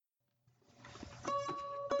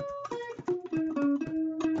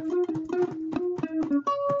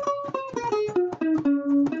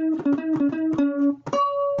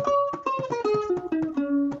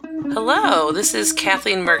Hello, this is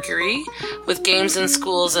Kathleen Mercury with Games in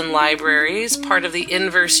Schools and Libraries, part of the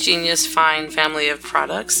Inverse Genius Fine family of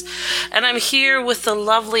products. And I'm here with the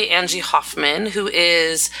lovely Angie Hoffman, who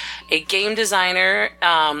is a game designer,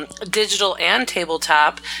 digital and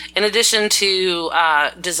tabletop, in addition to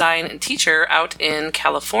design and teacher out in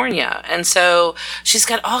California. And so she's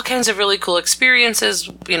got all kinds of really cool experiences,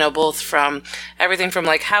 you know, both from everything from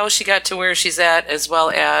like how she got to where she's at, as well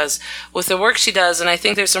as with the work she does. And I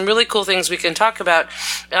think there's some really cool things we can talk about,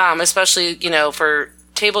 especially, you know, for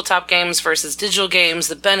tabletop games versus digital games,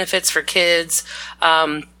 the benefits for kids,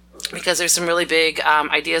 because there's some really big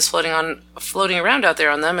ideas floating around out there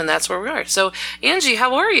on them, and that's where we are. So, Angie,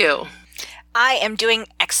 how are you? I am doing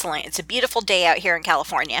excellent. It's a beautiful day out here in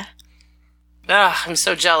California. I'm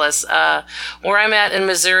so jealous. Where I'm at in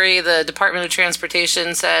Missouri, the Department of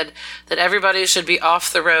Transportation said that everybody should be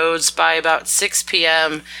off the roads by about 6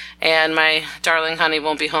 p.m., and my darling honey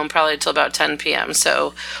won't be home probably until about 10 p.m.,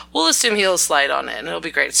 so we'll assume he'll slide on in. It'll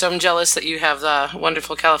be great. So I'm jealous that you have the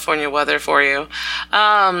wonderful California weather for you.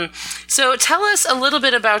 So tell us a little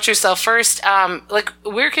bit about yourself first.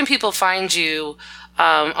 Where can people find you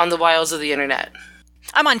on the wilds of the internet?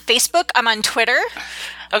 I'm on Facebook. I'm on Twitter.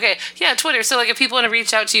 Okay, yeah, Twitter. So, if people want to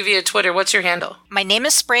reach out to you via Twitter, what's your handle? My name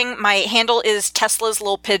is Spring. My handle is Tesla's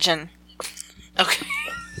Little Pigeon. Okay.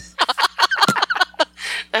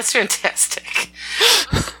 That's fantastic.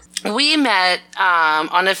 We met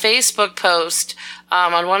on a Facebook post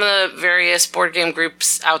on one of the various board game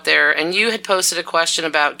groups out there, and you had posted a question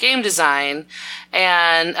about game design,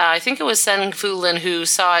 and I think it was Sen Fu Lin who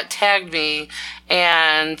saw it, tagged me,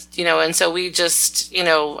 and, and so we just,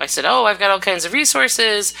 I said, oh, I've got all kinds of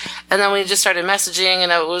resources, and then we just started messaging,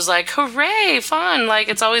 and it was like, hooray, fun,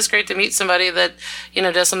 it's always great to meet somebody that,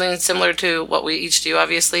 does something similar to what we each do,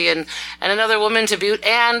 obviously, and another woman to boot,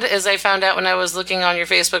 and as I found out when I was looking on your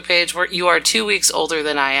Facebook page, where you are 2 weeks older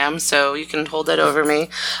than I am, so you can hold that over me.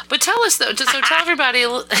 But tell us, though, so tell everybody a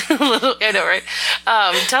little, I know, right?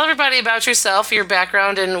 Tell everybody about yourself, your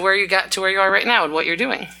background, and where you got to where you are right now and what you're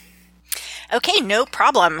doing. Okay, no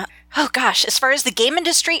problem. Oh gosh, as far as the game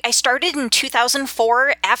industry, I started in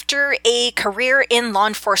 2004 after a career in law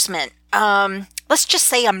enforcement. Let's just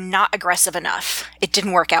say I'm not aggressive enough. It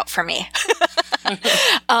didn't work out for me.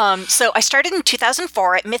 So I started in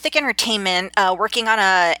 2004 at Mythic Entertainment, working on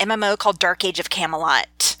a MMO called Dark Age of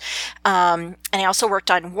Camelot. And I also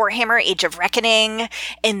worked on Warhammer Age of Reckoning.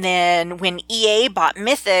 And then when EA bought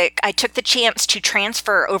Mythic, I took the chance to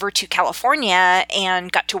transfer over to California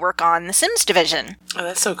and got to work on the Sims division. Oh,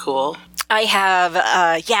 that's so cool. I have,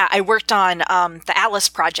 I worked on the Alice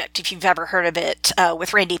Project, if you've ever heard of it,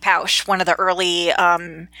 with Randy Pausch, one of the early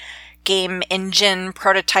game engine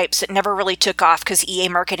prototypes that never really took off because EA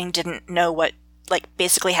Marketing didn't know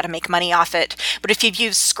basically how to make money off it. But if you've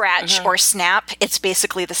used Scratch or Snap, it's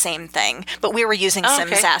basically the same thing. But we were using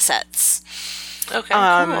Sims assets. Okay,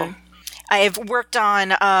 cool. I've worked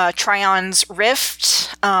on Trion's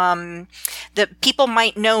Rift. The people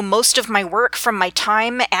might know most of my work from my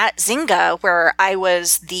time at Zynga, where I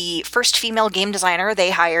was the first female game designer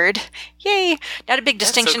they hired. Yay! Not a big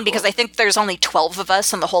distinction, so cool, because I think there's only 12 of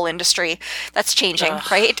us in the whole industry. That's changing,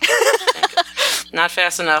 right? Not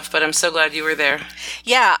fast enough, but I'm so glad you were there.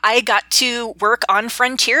 Yeah, I got to work on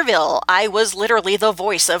Frontierville. I was literally the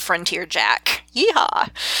voice of Frontier Jack.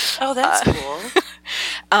 Yeehaw! Oh, that's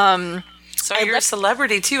cool. So you're a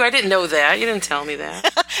celebrity too. I didn't know that. You didn't tell me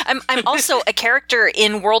that. I'm also a character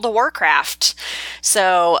in World of Warcraft.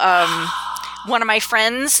 So one of my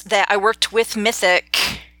friends that I worked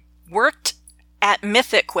at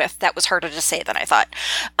Mythic with, that was harder to say than I thought.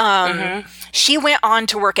 She went on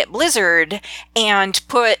to work at Blizzard and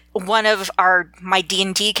put one of my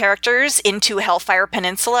D&D characters into Hellfire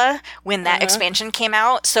Peninsula when that expansion came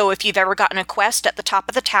out. So if you've ever gotten a quest at the top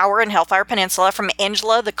of the tower in Hellfire Peninsula from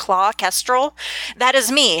Angela the Claw Kestrel, that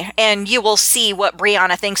is me. And you will see what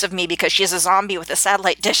Brianna thinks of me because she's a zombie with a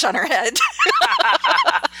satellite dish on her head.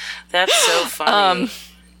 That's so funny.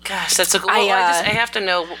 Gosh, that's so cool. I have to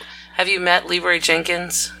know... Have you met Leroy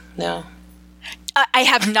Jenkins? No. I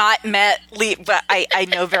have not met but I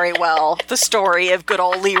know very well the story of good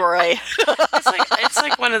old Leroy. It's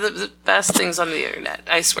like one of the best things on the internet.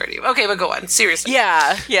 I swear to you. Okay, but go on. Seriously.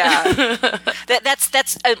 Yeah.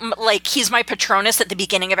 That's he's my Patronus at the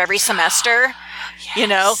beginning of every semester.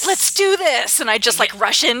 Yes. Let's do this, and I just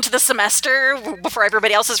rush into the semester before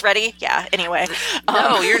everybody else is ready. Yeah. Anyway.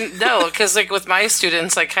 Because with my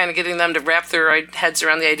students, kind of getting them to wrap their heads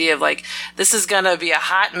around the idea of this is gonna be a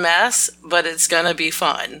hot mess, but it's gonna be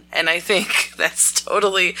fun, and I think that's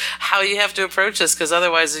totally how you have to approach this, because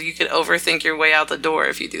otherwise you could overthink your way out the door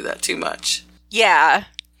if you do that too much. Yeah.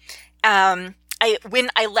 When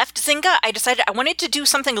I left Zynga, I decided I wanted to do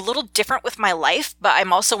something a little different with my life, but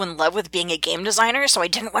I'm also in love with being a game designer, so I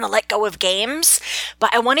didn't want to let go of games.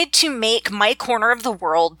 But I wanted to make my corner of the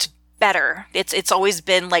world better. It's always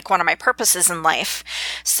been like one of my purposes in life.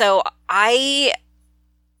 So I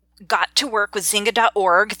got to work with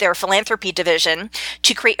Zynga.org, their philanthropy division,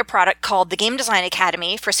 to create a product called the Game Design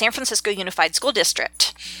Academy for San Francisco Unified School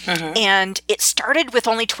District. Mm-hmm. And it started with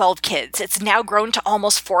only 12 kids. It's now grown to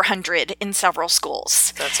almost 400 in several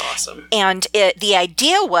schools. That's awesome. And the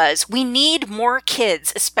idea was we need more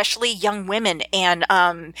kids, especially young women and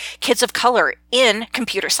kids of color, in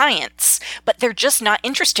computer science, but they're just not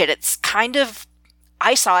interested. It's kind of,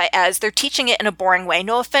 I saw it as they're teaching it in a boring way.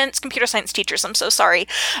 No offense, computer science teachers. I'm so sorry.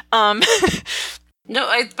 No,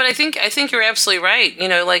 but I think you're absolutely right. You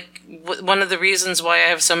know, like one of the reasons why I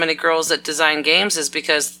have so many girls that design games is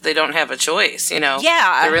because they don't have a choice. You know,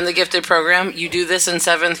 yeah, they're in the gifted program. You do this in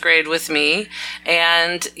 7th grade with me,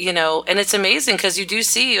 and you know, and it's amazing because you do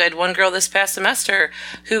see. I had one girl this past semester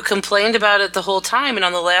who complained about it the whole time, and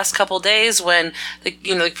on the last couple days when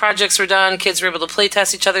the projects were done, kids were able to play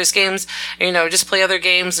test each other's games, just play other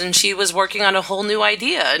games, and she was working on a whole new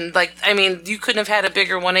idea. And you couldn't have had a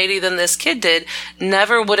bigger 180 than this kid did.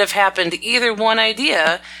 Never would have happened either one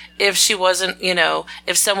idea if she wasn't,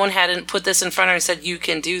 if someone hadn't put this in front of her and said, you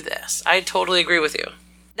can do this. I totally agree with you.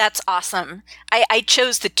 That's awesome. I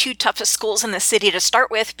chose the 2 toughest schools in the city to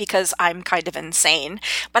start with because I'm kind of insane.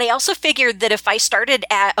 But I also figured that if I started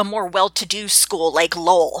at a more well-to-do school like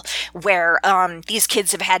Lowell, where these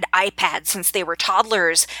kids have had iPads since they were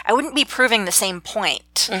toddlers, I wouldn't be proving the same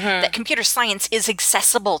point, that computer science is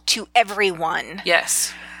accessible to everyone.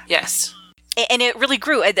 Yes. And it really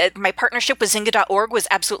grew. My partnership with Zynga.org was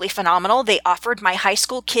absolutely phenomenal. They offered my high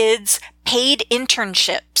school kids paid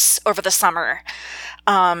internships over the summer.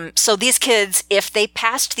 So these kids, if they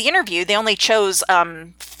passed the interview, they only chose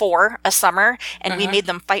 4 a summer, and we made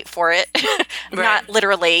them fight for it. Not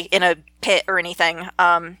literally in a pit or anything.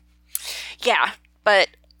 Yeah, but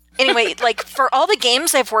anyway, for all the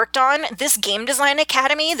games I've worked on, this Game Design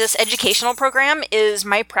Academy, this educational program, is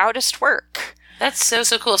my proudest work. That's so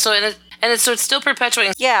cool. So it's still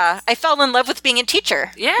perpetuating. Yeah, I fell in love with being a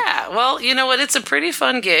teacher. Yeah, well, you know what? It's a pretty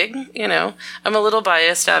fun gig. I'm a little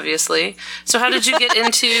biased, obviously. So how did you get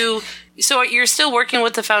into? So you're still working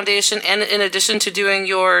with the foundation, and in addition to doing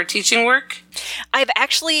your teaching work? I've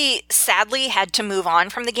actually sadly had to move on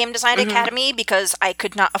from the Game Design Academy because I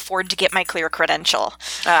could not afford to get my clear credential.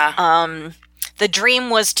 The dream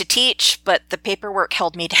was to teach, but the paperwork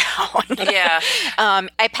held me down. Yeah.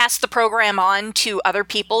 I passed the program on to other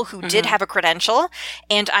people who did have a credential,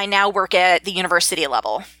 and I now work at the university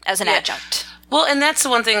level as an adjunct. Well, and that's the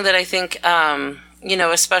one thing that I think,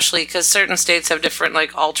 especially because certain states have different,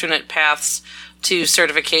 alternate paths to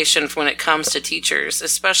certification when it comes to teachers,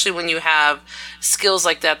 especially when you have skills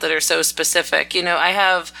like that are so specific. I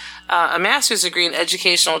have a master's degree in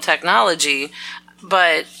educational technology,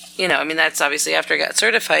 but that's obviously after I got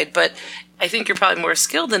certified, but I think you're probably more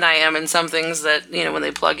skilled than I am in some things that, when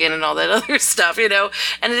they plug in and all that other stuff, and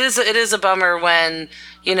it is a bummer when,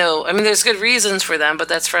 there's good reasons for them, but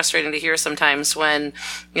that's frustrating to hear sometimes when,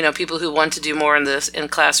 people who want to do more in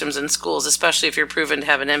classrooms and schools, especially if you're proven to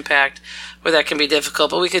have an impact, where that can be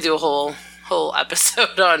difficult. But we could do a whole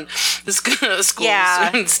episode on the schools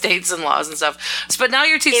and states and laws and stuff. But now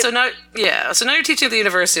you're teaching, so now you're teaching at the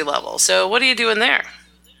university level. So what are you doing there?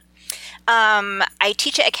 I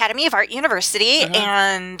teach at Academy of Art University,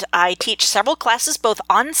 and I teach several classes both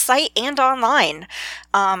on-site and online.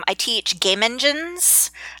 I teach game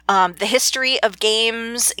engines, the history of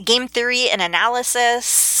games, game theory and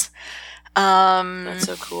analysis. That's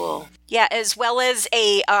so cool. Yeah, as well as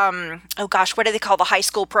a, what do they call the high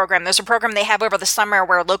school program? There's a program they have over the summer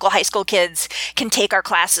where local high school kids can take our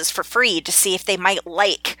classes for free to see if they might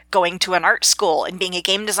like going to an art school and being a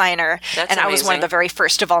game designer. That's and amazing. I was one of the very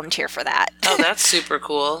first to volunteer for that. Oh, that's super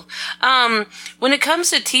cool. When it comes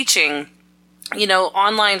to teaching,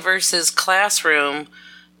 online versus classroom,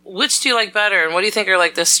 which do you like better, and what do you think are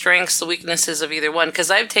the strengths, the weaknesses of either one? Because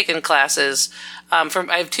I've taken classes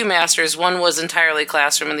I have 2 masters. One was entirely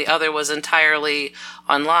classroom, and the other was entirely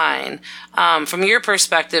online. From your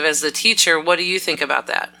perspective as the teacher, what do you think about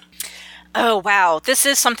that? Oh, wow. This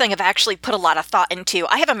is something I've actually put a lot of thought into.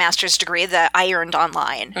 I have a master's degree that I earned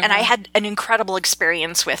online, and I had an incredible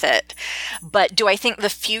experience with it. But do I think the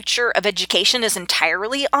future of education is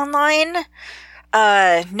entirely online?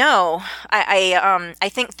 No. I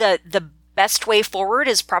think that the best way forward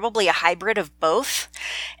is probably a hybrid of both.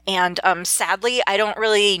 And sadly, I don't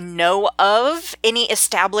really know of any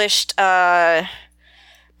established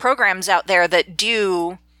programs out there that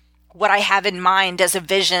do what I have in mind as a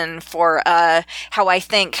vision for how I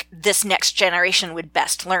think this next generation would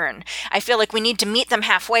best learn. I feel like we need to meet them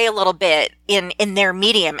halfway a little bit in their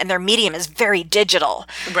medium, and their medium is very digital.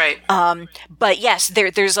 Right. But yes,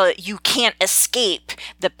 you can't escape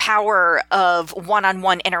the power of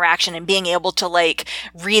one-on-one interaction and being able to like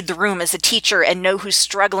read the room as a teacher and know who's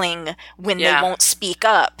struggling when they won't speak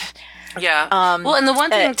up. Yeah. Well, and the one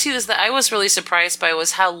thing too is that I was really surprised by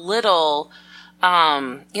was how little,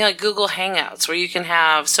 like Google Hangouts, where you can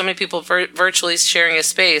have so many people virtually sharing a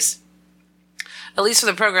space. At least for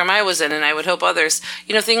the program I was in, and I would hope others,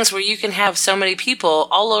 things where you can have so many people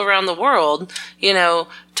all around the world,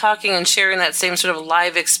 talking and sharing that same sort of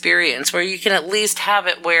live experience, where you can at least have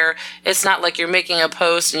it where it's not like you're making a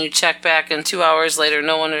post and you check back and 2 hours later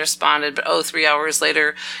no one responded, but 3 hours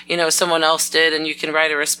later, someone else did and you can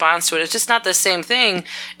write a response to it. It's just not the same thing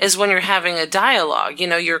as when you're having a dialogue.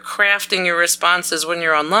 You're crafting your responses when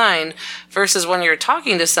you're online versus when you're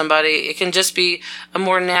talking to somebody. It can just be a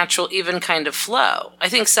more natural, even kind of flow. I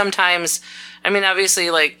think sometimes, obviously,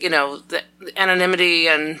 the anonymity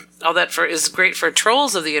and all that is great for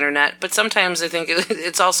trolls of the internet, but sometimes I think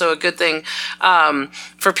it's also a good thing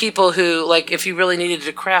for people who, like, if you really needed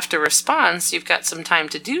to craft a response, you've got some time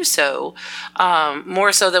to do so.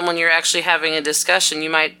 More so than when you're actually having a discussion, you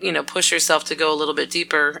might, push yourself to go a little bit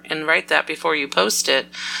deeper and write that before you post it.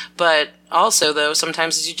 But also, though,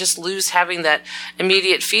 sometimes you just lose having that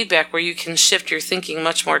immediate feedback where you can shift your thinking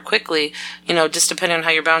much more quickly, just depending on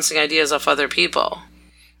how you're bouncing ideas off other people.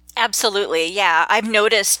 Absolutely. Yeah. I've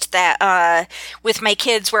noticed that with my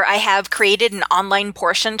kids, where I have created an online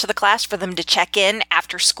portion to the class for them to check in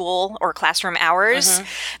after school or classroom hours,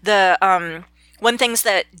 one thing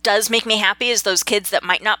that does make me happy is those kids that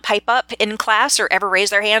might not pipe up in class or ever raise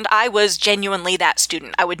their hand. I was genuinely that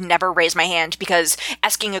student. I would never raise my hand because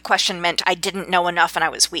asking a question meant I didn't know enough and I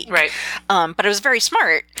was weak. Right. But I was very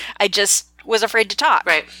smart. I just was afraid to talk.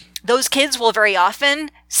 Right. Those kids will very often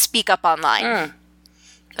speak up online.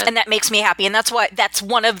 And that makes me happy. And that's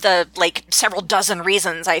one of the several dozen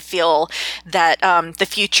reasons I feel that the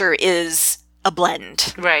future is a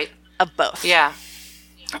blend of both. Yeah.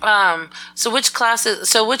 So which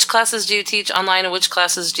classes do you teach online and which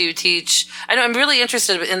classes do you teach? I know I'm really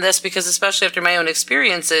interested in this because especially after my own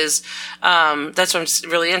experiences, that's what I'm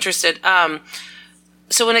really interested.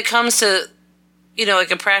 So when it comes to,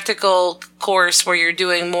 like a practical course where you're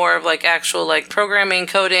doing more of actual programming,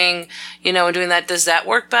 coding, and doing that, does that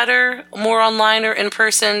work better more online or in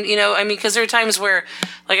person? Because there are times where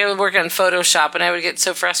I would work on Photoshop and I would get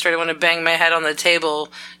so frustrated when I bang my head on the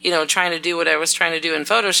table, trying to do what I was trying to do in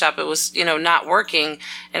Photoshop. It was, not working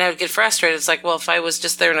and I would get frustrated. It's like, well, if I was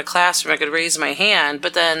just there in a classroom, I could raise my hand.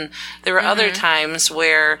 But then there were other times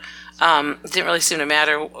where it didn't really seem to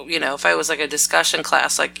matter, if I was a discussion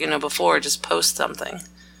class, before, just post something.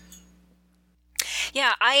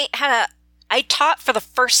 Yeah, I taught for the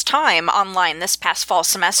first time online this past fall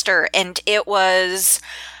semester, and it was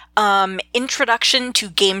Introduction to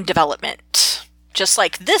Game Development. Just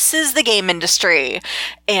this is the game industry,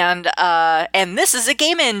 and this is a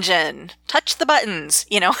game engine. Touch the buttons,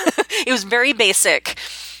 It was very basic,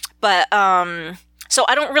 but so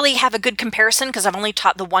I don't really have a good comparison because I've only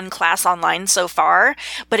taught the one class online so far,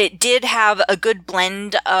 but it did have a good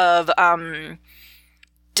blend of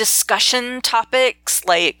discussion topics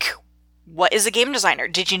like, what is a game designer?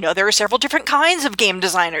 Did you know there are several different kinds of game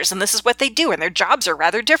designers and this is what they do and their jobs are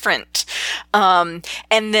rather different? And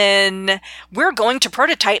then we're going to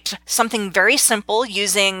prototype something very simple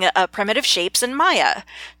using primitive shapes in Maya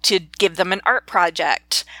to give them an art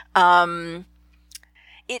project.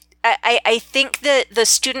 I think that the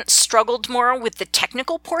students struggled more with the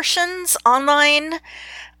technical portions online.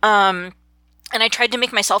 And I tried to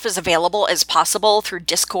make myself as available as possible through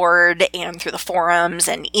Discord and through the forums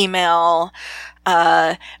and email.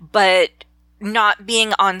 But not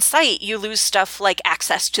being on site, you lose stuff like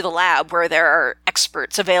access to the lab where there are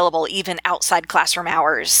experts available even outside classroom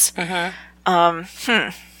hours.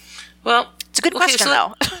 Well, it's a good question,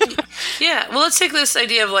 though. Yeah. Well, let's take this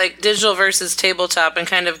idea of digital versus tabletop and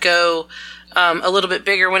kind of go a little bit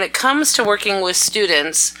bigger. When it comes to working with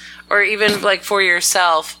students or even for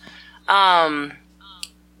yourself, what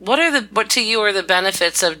to you are the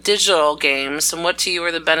benefits of digital games and what to you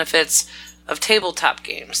are the benefits of tabletop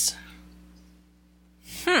games?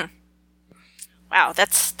 Wow,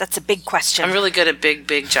 that's a big question. I'm really good at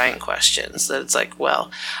big, giant questions. That it's like,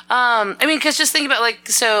 well, I mean, because just think about like,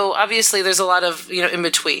 so obviously there's a lot of, in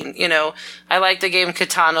between, I like the game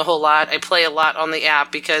Catan a whole lot. I play a lot on the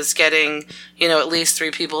app because getting, at least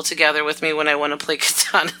 3 people together with me when I want to play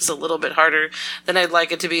Catan is a little bit harder than I'd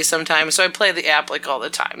like it to be sometimes. So I play the app like all the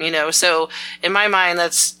time, so in my mind,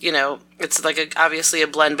 that's, it's like obviously a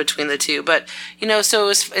blend between the two, but, so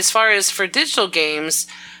as far as for digital games,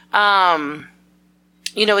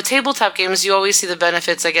 with tabletop games, you always see the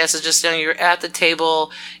benefits, I guess, is just, you're at the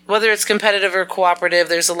table, whether it's competitive or cooperative,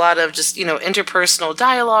 there's a lot of just, interpersonal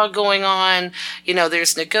dialogue going on,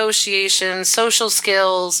 there's negotiation, social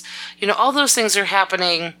skills, all those things are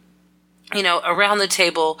happening, around the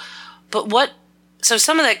table. But so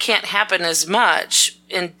some of that can't happen as much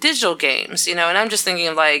in digital games, and I'm just thinking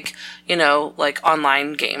of like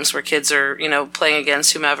online games where kids are, playing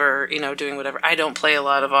against whomever, doing whatever. I don't play a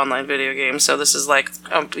lot of online video games, so this is like,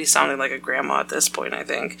 I'll be sounding like a grandma at this point, I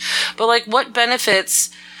think. But like, what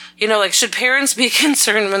benefits, should parents be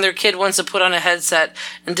concerned when their kid wants to put on a headset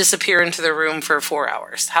and disappear into their room for 4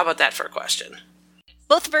 hours? How about that for a question?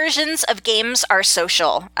 Both versions of games are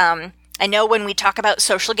social. I know when we talk about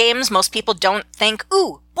social games, most people don't think,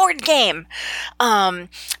 ooh, board game.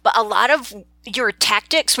 But a lot of your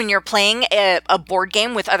tactics when you're playing a board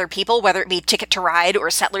game with other people, whether it be Ticket to Ride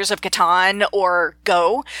or Settlers of Catan or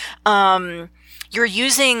Go, you're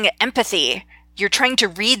using empathy. You're trying to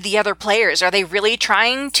read the other players. Are they really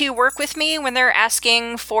trying to work with me when they're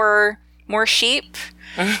asking for more sheep?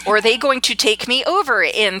 Or are they going to take me over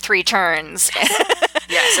in 3 turns?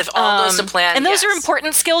 Yes, if all goes to plan. And those are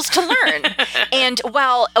important skills to learn. And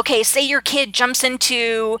while, say your kid jumps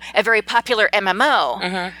into a very popular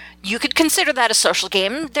MMO, you could consider that a social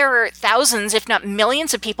game. There are thousands, if not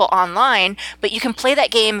millions of people online, but you can play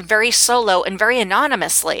that game very solo and very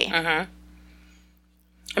anonymously. I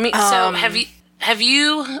mean, so have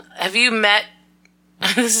you met,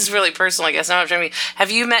 this is really personal, I guess,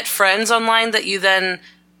 have you met friends online that you then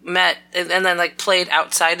met and then like played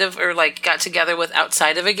outside of, or like got together with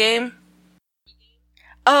outside of a game?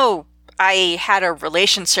 Oh, I had a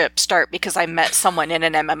relationship start because I met someone in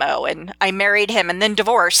an MMO and I married him and then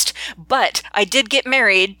divorced, but I did get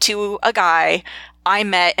married to a guy I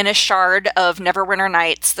met in a shard of Neverwinter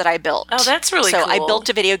Nights that I built. Oh, that's really cool. So I built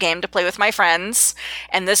a video game to play with my friends,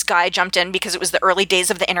 and this guy jumped in because it was the early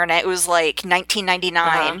days of the internet. It was like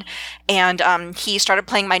 1999, and he started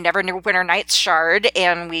playing my Neverwinter Nights shard,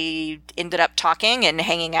 and we ended up talking and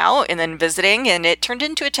hanging out and then visiting, and it turned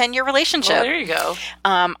into a 10-year relationship. Well, there you go.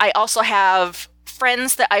 I also have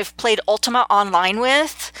friends that I've played Ultima Online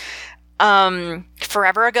with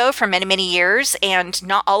forever ago for many, many years, and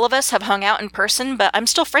not all of us have hung out in person, but I'm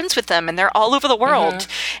still friends with them, and they're all over the world,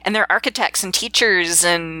 and they're architects and teachers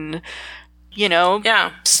and,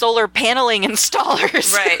 solar paneling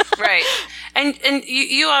installers. Right. And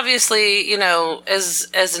you obviously,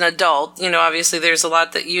 as an adult, obviously there's a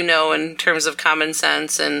lot that in terms of common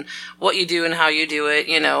sense and what you do and how you do it,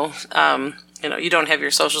 you don't have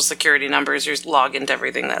your social security numbers, you log into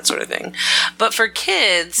everything, that sort of thing. But for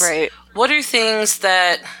kids, right. What are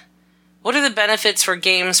the benefits for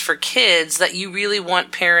games for kids that you really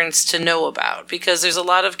want parents to know about? Because there's a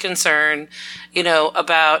lot of concern,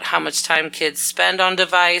 about how much time kids spend on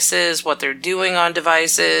devices, what they're doing on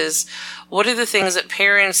devices. What are the things that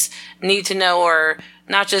parents need to know, or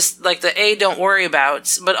not just like the don't worry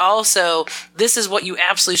about, but also this is what you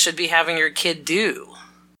absolutely should be having your kid do?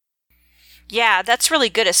 Yeah, that's really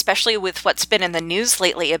good, especially with what's been in the news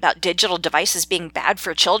lately about digital devices being bad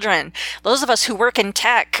for children. Those of us who work in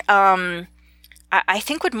tech, I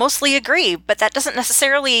think would mostly agree, but that doesn't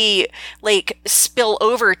necessarily spill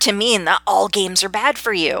over to mean that all games are bad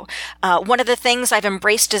for you. One of the things I've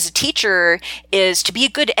embraced as a teacher is to be a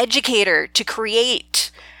good educator, to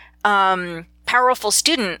create powerful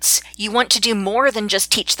students. You want to do more than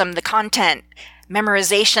just teach them the content.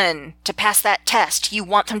 Memorization to pass that test. You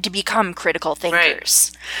want them to become critical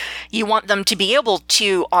thinkers. Right. You want them to be able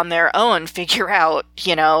to, on their own, figure out,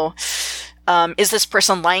 is this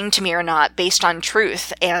person lying to me or not based on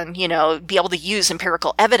truth, and, be able to use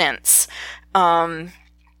empirical evidence. And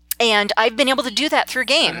I've been able to do that through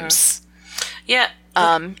games. Yeah.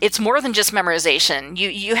 It's more than just memorization.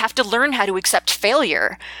 You have to learn how to accept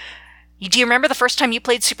failure. Do you remember the first time you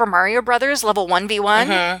played Super Mario Brothers level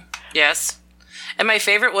 1v1? Yes. And my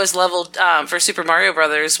favorite was level, for Super Mario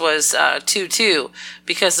Brothers was 2-2,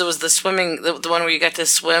 because it was the swimming, the one where you got to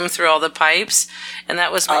swim through all the pipes, and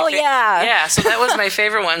that was my yeah. Yeah, so that was my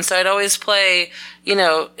favorite one. So I'd always play,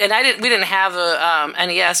 and we didn't have a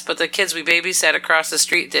NES, but the kids we babysat across the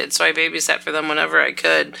street did. So I babysat for them whenever I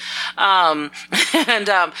could. I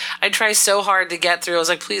tried so hard to get through. I was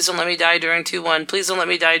like, please don't let me die during 2-1. Please don't let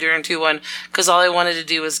me die during 2-1. Because all I wanted to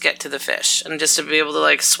do was get to the fish and just to be able to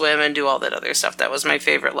like swim and do all that other stuff. That was my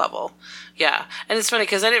favorite level. Yeah. And it's funny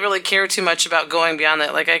because I didn't really care too much about going beyond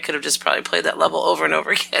that. Like I could have just probably played that level over and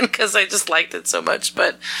over again because I just liked it so much.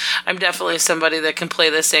 But I'm definitely somebody that can play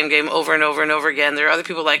the same game over and over and over again. There are other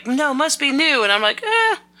people like, no, must be new. And I'm like,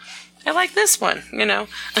 I like this one, No,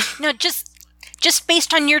 just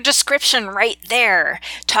based on your description right there,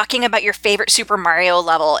 talking about your favorite Super Mario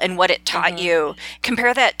level and what it taught you,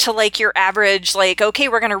 compare that to like your average, like, okay,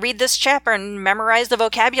 we're going to read this chapter and memorize the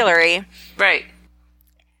vocabulary. Right.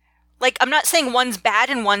 Like, I'm not saying one's bad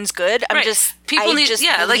and one's good. I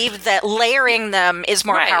believe that layering them is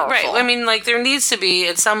more powerful. Right. I mean, like, there needs to be,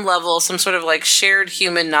 at some level, some sort of, like, shared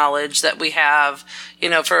human knowledge that we have,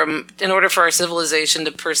 in order for our civilization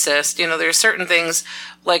to persist. There are certain things,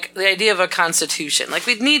 like the idea of a constitution. Like,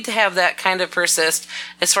 we need to have that kind of persist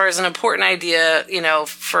as far as an important idea,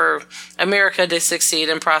 for America to succeed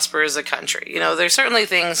and prosper as a country. There's certainly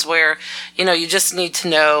things where, you just need to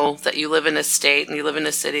know that you live in a state and you live in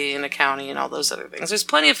a city and a county and all those other things. There's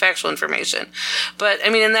plenty of factual information. But, I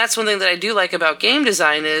mean, and that's one thing that I do like about game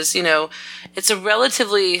design is, it's a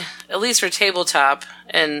relatively, at least for tabletop,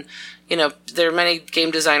 and there are many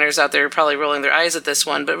game designers out there probably rolling their eyes at this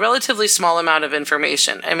one, but relatively small amount of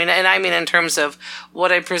information. I mean in terms of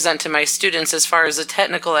what I present to my students as far as the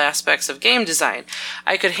technical aspects of game design.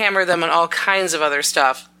 I could hammer them on all kinds of other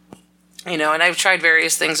stuff, and I've tried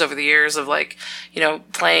various things over the years of like,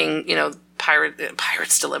 playing,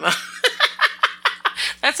 Pirate's Dilemma.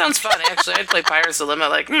 That sounds fun, actually. I'd play Pirate's Dilemma,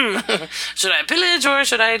 like, should I pillage or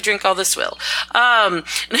should I drink all the swill?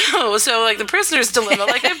 No, so, like, the Prisoner's Dilemma,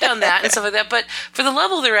 like, I've done that and stuff like that, but for the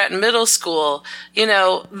level they're at in middle school,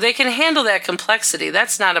 they can handle that complexity.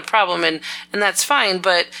 That's not a problem, and that's fine,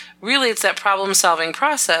 but really it's that problem-solving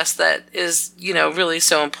process that is, really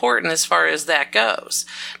so important as far as that goes.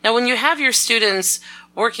 Now, when you have your students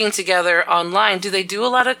working together online, do they do a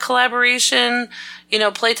lot of collaboration,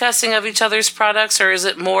 playtesting of each other's products, or is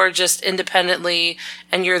it more just independently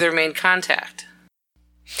and you're their main contact?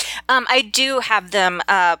 I do have them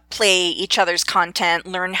play each other's content,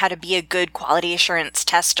 learn how to be a good quality assurance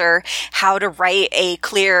tester, how to write a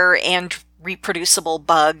clear and reproducible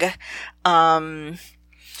bug.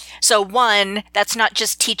 So one, that's not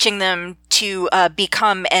just teaching them to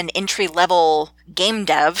become an entry-level game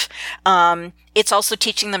dev. It's also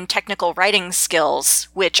teaching them technical writing skills,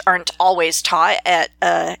 which aren't always taught at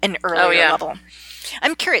an earlier level.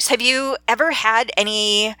 I'm curious, have you ever had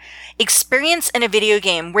any experience in a video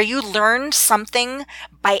game where you learned something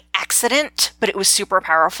by accident, but it was super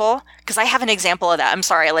powerful? Because I have an example of that. I'm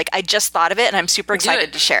sorry, I just thought of it and I'm super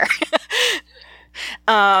excited to share.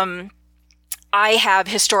 I have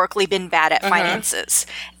historically been bad at finances,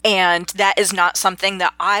 and that is not something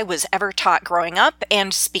that I was ever taught growing up.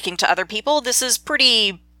 And speaking to other people, this is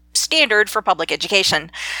pretty standard for public education.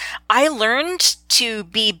 I learned to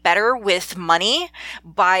be better with money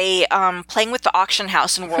by playing with the auction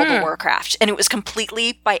house in World of Warcraft, and it was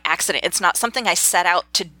completely by accident. It's not something I set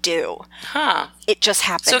out to do. It just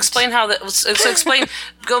happened. So explain how that. Explain.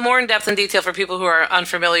 Go more in depth and detail for people who are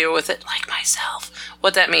unfamiliar with it, like myself.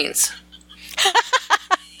 What that means.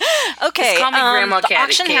 Okay. Just call me Grandma Kathy.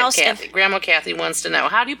 Auction house. Grandma Kathy wants to know,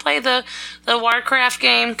 how do you play the Warcraft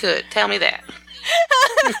game? Good. Tell me that.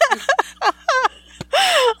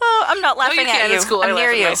 I'm not laughing at you. It's cool. I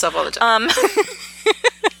laugh at myself all the time.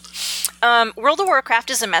 World of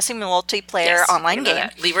Warcraft is a messy multiplayer online game.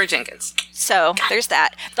 Leroy Jenkins. So there's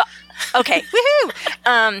that. Okay.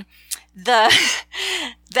 Woohoo!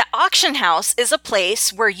 The auction house is a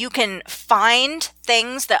place where you can find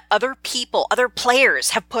things that other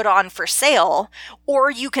players have put on for sale, or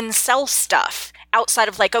you can sell stuff outside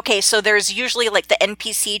of so there's usually the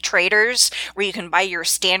NPC traders where you can buy your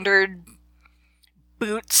standard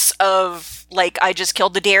boots of I just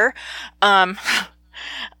killed the deer.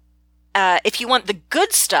 If you want the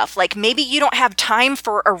good stuff, maybe you don't have time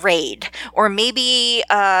for a raid, or maybe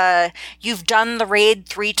you've done the raid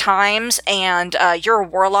 3 times and you're a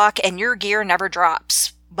warlock and your gear never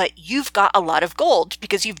drops, but you've got a lot of gold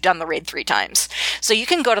because you've done the raid 3 times. So you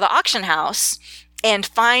can go to the auction house and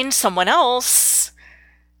find someone else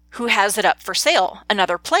who has it up for sale,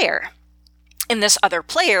 another player. And this other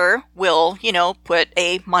player will, put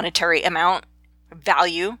a monetary amount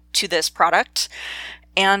value to this product,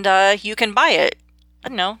 and you can buy it. I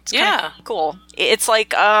don't know. It's kind of cool. It's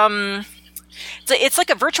like it's like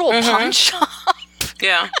a virtual pawn shop.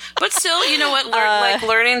 Yeah. But still, you know what?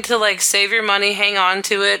 Learning to like save your money, hang on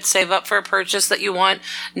to it, save up for a purchase that you want,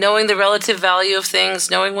 knowing the relative value of things,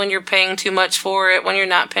 knowing when you're paying too much for it, when you're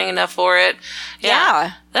not paying enough for it.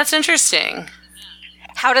 Yeah. That's interesting.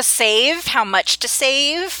 How to save, how much to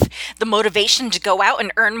save, the motivation to go out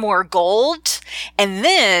and earn more gold. And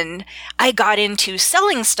then I got into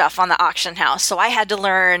selling stuff on the auction house. So I had to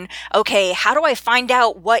learn, okay, how do I find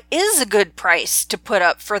out what is a good price to put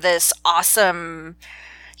up for this awesome,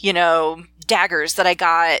 daggers that I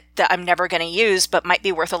got that I'm never going to use, but might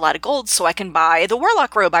be worth a lot of gold so I can buy the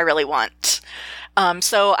warlock robe I really want.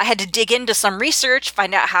 So I had to dig into some research,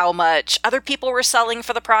 find out how much other people were selling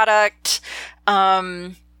for the product.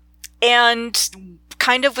 And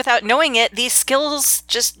kind of without knowing it, these skills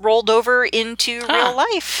just rolled over into real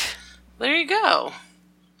life. There you go.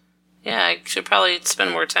 Yeah, I should probably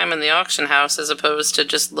spend more time in the auction house as opposed to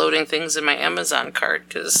just loading things in my Amazon cart,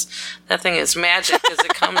 because that thing is magic because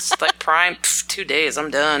it comes like prime, 2 days, I'm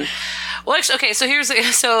done. Well, actually, okay, so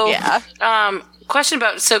question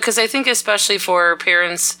about, because I think especially for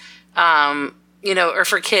parents, or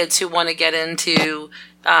for kids who want to get into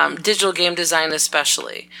digital game design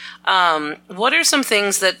especially, what are some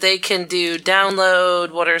things that they can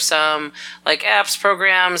download? What are some like apps,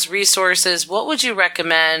 programs, resources? What would you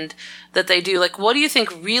recommend that they do? Like, what do you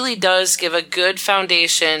think really does give a good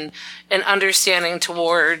foundation and understanding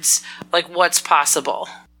towards like what's possible?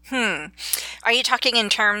 Are you talking in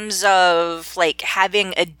terms of like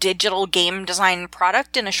having a digital game design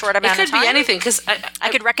product in a short amount of time? It could be anything, because I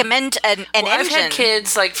could recommend an engine. I've had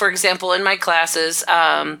kids, like for example, in my classes,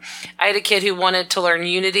 I had a kid who wanted to learn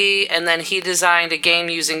Unity, and then he designed a game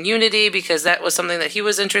using Unity because that was something that he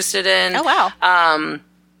was interested in. Oh, wow.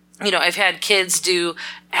 I've had kids do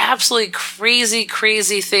absolutely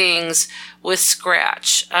crazy things with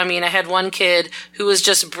Scratch. I mean, I had one kid who was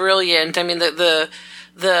just brilliant. I mean,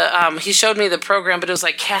 he showed me the program, but it was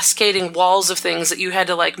like cascading walls of things that you had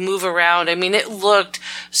to like move around. I mean, it looked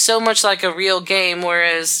so much like a real game,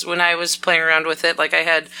 whereas when I was playing around with it, like I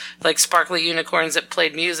had like sparkly unicorns that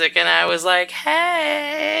played music, and I was like,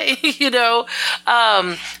 hey, I'd play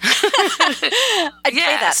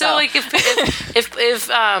that, so though. Like if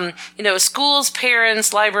schools,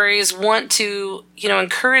 parents, libraries want to,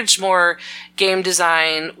 encourage more game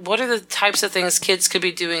design, what are the types of things kids could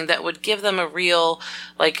be doing that would give them a real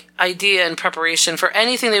like idea and preparation for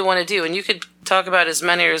anything they want to do? And you could talk about as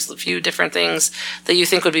many or as few different things that you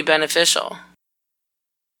think would be beneficial.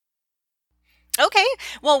 Okay.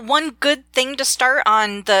 Well, one good thing to start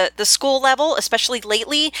on the school level, especially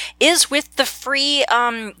lately, is with the free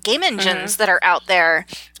game engines that are out there,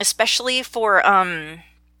 especially for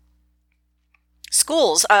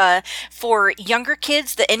schools. For younger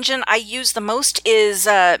kids, the engine I use the most is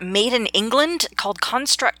made in England, called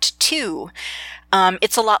Construct 2.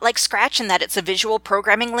 It's a lot like Scratch in that it's a visual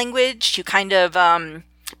programming language. You kind of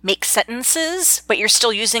make sentences, but you're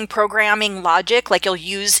still using programming logic, like you'll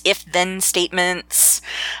use if-then statements.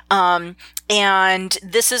 And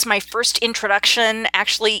this is my first introduction,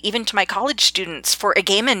 actually, even to my college students for a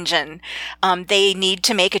game engine. They need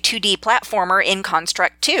to make a 2D platformer in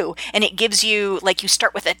Construct 2, and it gives you, like, you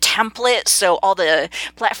start with a template, so all the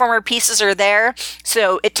platformer pieces are there.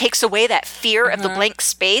 So it takes away that fear of the blank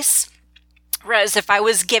space. Whereas if I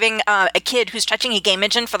was giving a kid who's touching a game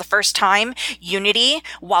engine for the first time, Unity,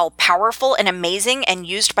 while powerful and amazing and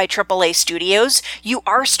used by AAA studios, you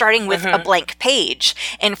are starting with a blank page.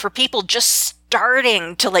 And for people just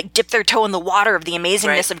starting to like dip their toe in the water of the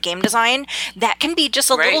amazingness of game design, that can be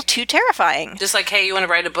just a little too terrifying. Just like, hey, you want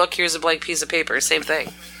to write a book? Here's a blank piece of paper. Same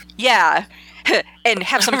thing. Yeah. And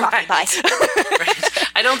have some coffee pie.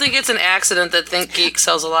 I don't think it's an accident that ThinkGeek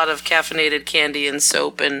sells a lot of caffeinated candy and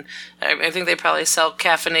soap, and I think they probably sell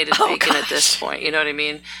caffeinated bacon at this point. You know what I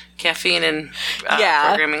mean? Caffeine and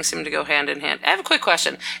programming seem to go hand in hand. I have a quick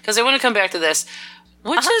question, because I want to come back to this.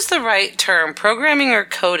 Which is the right term, programming or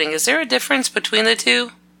coding? Is there a difference between the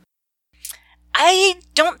two? I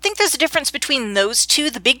don't think there's a difference between those two.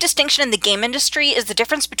 The big distinction in the game industry is the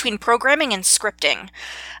difference between programming and scripting.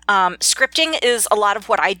 Scripting is a lot of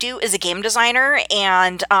what I do as a game designer,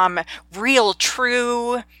 and real,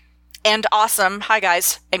 true, and awesome, hi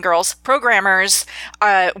guys and girls, programmers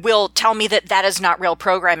will tell me that that is not real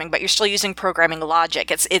programming, but you're still using programming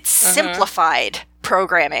logic. It's simplified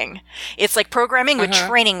programming. It's like programming with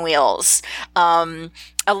training wheels.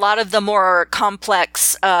 A lot of the more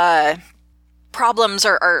complex problems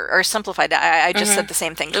are simplified. I just said the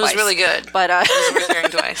same thing twice. It was really good. But it was really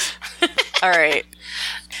twice. All right.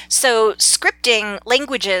 So scripting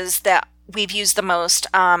languages that we've used the most.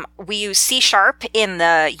 We use C# in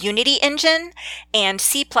the Unity engine and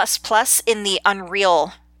C++ in the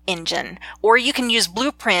Unreal engine. Or you can use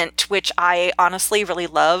Blueprint, which I honestly really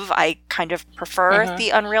love. I kind of prefer the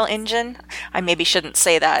Unreal engine. I maybe shouldn't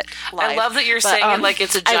say that live. I love that you're saying it like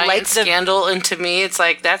it's a giant scandal, and to me, it's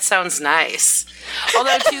like, that sounds nice.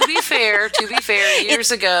 Although, to be fair,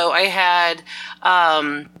 years ago, I had...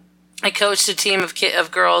 I coached a team of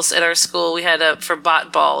girls at our school. We had for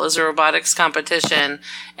Bot Ball as a robotics competition,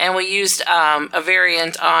 and we used a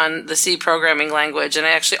variant on the C programming language. And I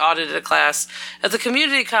actually audited a class at the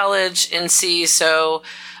community college in C, so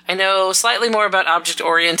I know slightly more about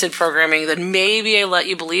object-oriented programming than maybe I let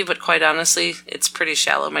you believe. But quite honestly, it's pretty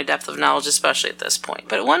shallow, my depth of knowledge, especially at this point.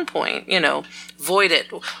 But at one point, void it.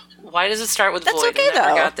 Why does it start with That's void? Okay, I never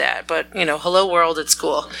though. got that. But hello world at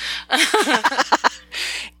school.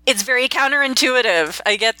 It's very counterintuitive.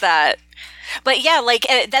 I get that. But yeah,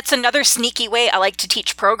 that's another sneaky way I like to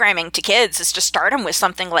teach programming to kids, is to start them with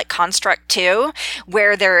something like Construct 2,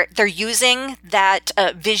 where they're using that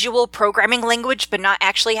visual programming language, but not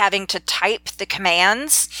actually having to type the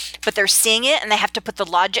commands, but they're seeing it and they have to put the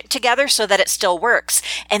logic together so that it still works.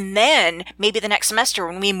 And then maybe the next semester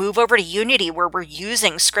when we move over to Unity, where we're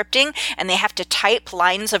using scripting and they have to type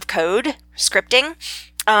lines of code scripting,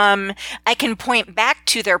 I can point back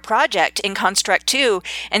to their project in Construct 2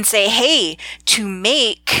 and say, hey, to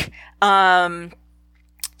make,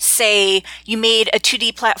 say you made a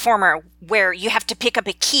 2D platformer where you have to pick up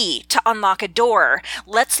a key to unlock a door.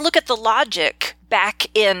 Let's look at the logic back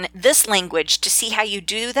in this language to see how you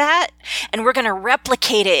do that. And we're going to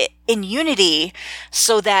replicate it in Unity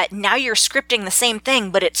so that now you're scripting the same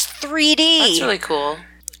thing, but it's 3D. That's really cool.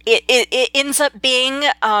 It ends up being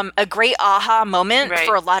a great aha moment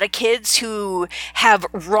for a lot of kids who have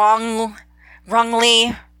wrongly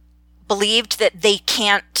believed that they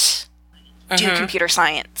can't do computer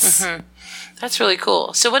science. That's really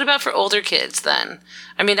cool. So what about for older kids then?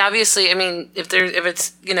 I mean, obviously, if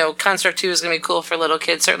it's, Construct 2 is going to be cool for little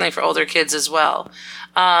kids, certainly for older kids as well.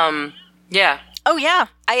 Yeah. Oh, yeah.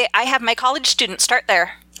 I have my college students start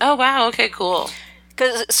there. Oh, wow. Okay, cool.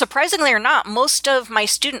 Because surprisingly or not, most of my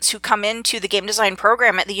students who come into the game design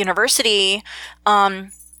program at the university,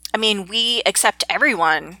 we accept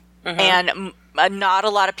everyone. And not a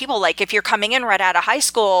lot of people. Like, if you're coming in right out of high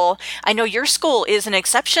school, I know your school is an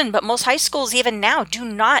exception, but most high schools even now do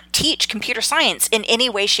not teach computer science in any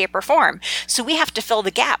way, shape, or form. So we have to fill the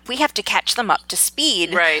gap. We have to catch them up to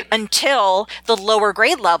speed until the lower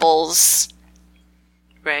grade levels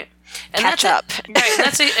and catch up.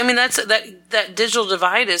 That digital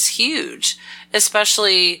divide is huge,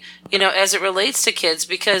 especially, as it relates to kids,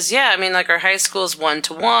 because our high school is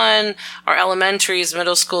 1-to-1, our elementaries,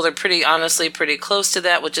 middle school, they're pretty close to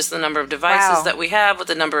that with just the number of devices that we have, with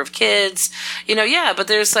the number of kids, but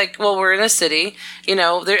there's we're in a city,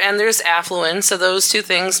 and there's affluence. So those two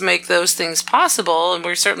things make those things possible. And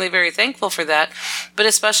we're certainly very thankful for that, but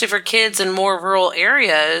especially for kids in more rural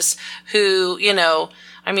areas who,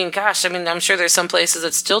 I'm sure there's some places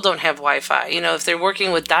that still don't have Wi-Fi. If they're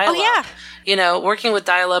working with dial-up,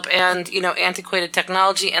 and, antiquated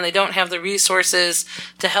technology, and they don't have the resources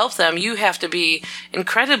to help them, you have to be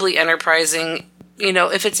incredibly enterprising,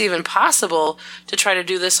 if it's even possible to try to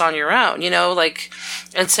do this on your own,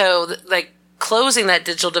 and so, closing that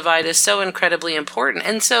digital divide is so incredibly important.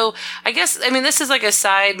 And so I guess, this is like a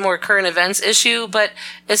side, more current events issue, but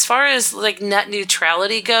as far as net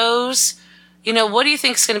neutrality goes, what do you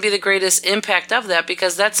think is going to be the greatest impact of that?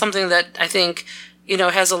 Because that's something that I think,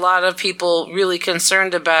 has a lot of people really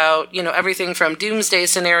concerned about, everything from doomsday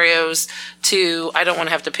scenarios to I don't want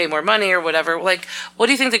to have to pay more money or whatever. What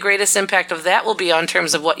do you think the greatest impact of that will be on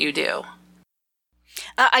terms of what you do?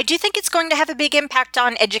 I do think it's going to have a big impact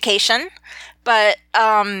on education, but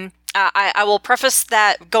I will preface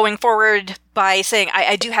that going forward by saying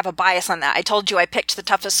I do have a bias on that. I told you I picked the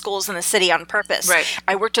toughest schools in the city on purpose. Right.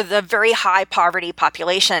 I worked with a very high poverty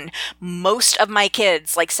population. Most of my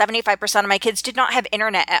kids, 75% of my kids, did not have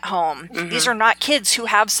internet at home. These are not kids who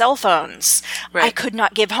have cell phones. Right. I could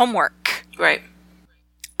not give homework. Right.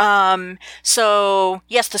 So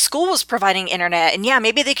yes, the school was providing internet, and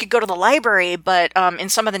maybe they could go to the library, but in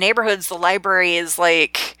some of the neighborhoods, the library is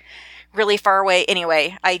really far away.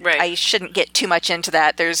 Anyway, I shouldn't get too much into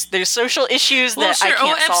that. There's social issues that I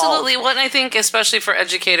can't solve. Absolutely. What I think, especially for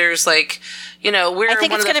educators, I think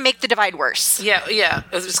it's going to make the divide worse. Yeah,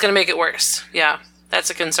 it's going to make it worse. Yeah, that's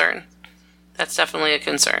a concern. That's definitely a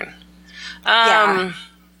concern.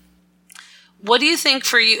 What do you think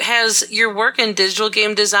for you? Has your work in digital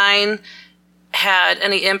game design had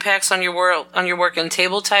any impacts on your work in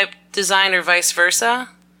tabletop design, or vice versa?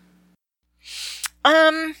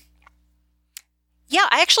 Yeah,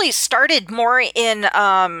 I actually started more in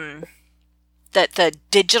the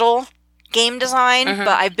digital game design, but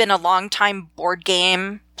I've been a long-time board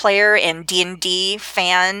game player and D&D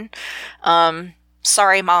fan.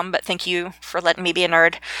 Sorry, Mom, but thank you for letting me be a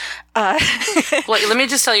nerd. Well, let me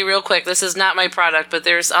just tell you real quick. This is not my product, but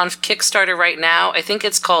there's on Kickstarter right now. I think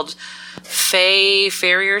it's called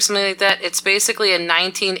Fairy or something like that. It's basically a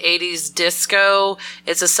 1980s disco.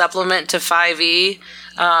 It's a supplement to 5e.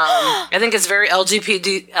 I think it's very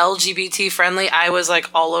LGBT friendly. I was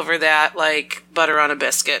like all over that, like butter on a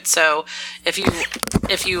biscuit. So if you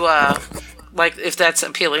like, if that's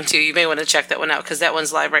appealing to you, you may want to check that one out, because that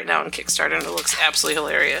one's live right now on Kickstarter and it looks absolutely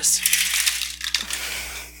hilarious.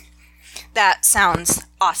 That sounds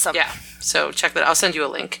awesome. Yeah. So check that. I'll send you a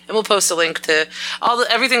link, and we'll post a link to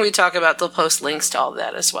everything we talk about. They'll post links to all of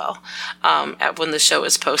that as well when the show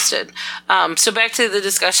is posted. So back to the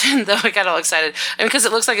discussion, though, I got all excited. I mean, because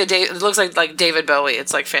it looks like it looks like David Bowie.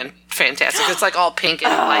 It's like fantastic. It's like all pink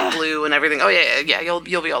and light blue and everything. Oh yeah. You'll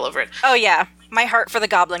be all over it. Oh yeah, my heart for the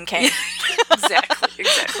Goblin King.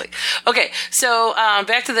 Exactly. Okay, so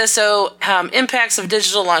back to this. So impacts of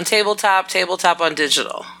digital on tabletop on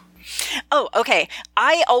digital. Oh, okay.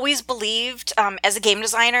 I always believed, as a game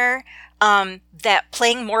designer, that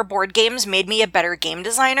playing more board games made me a better game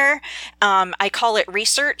designer. I call it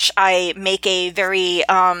research. I make a very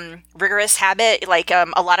rigorous habit. Like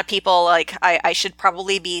a lot of people, like I should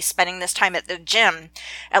probably be spending this time at the gym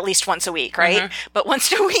at least once a week, right? Mm-hmm. But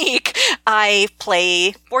once a week, I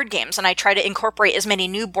play board games, and I try to incorporate as many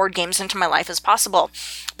new board games into my life as possible,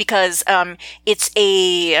 because it's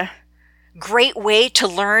a great way to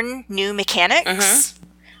learn new mechanics.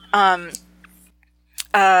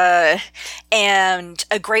 And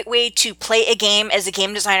a great way to play a game as a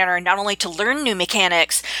game designer, not only to learn new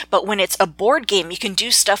mechanics, but when it's a board game, you can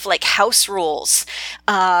do stuff like house rules,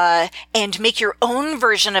 and make your own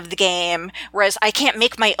version of the game, whereas I can't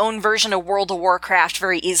make my own version of World of Warcraft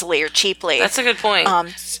very easily or cheaply. That's a good point.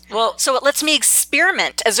 So it lets me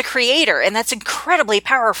experiment as a creator, and that's incredibly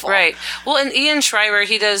powerful. Right. Well, and Ian Schreiber,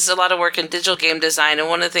 he does a lot of work in digital game design, and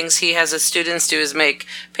one of the things he has his students do is make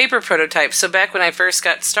paper prototypes. So back when I first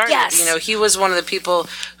got started, he was one of the people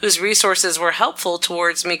whose resources were helpful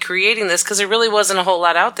towards me creating this, because there really wasn't a whole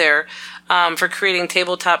lot out there for creating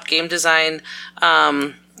tabletop game design.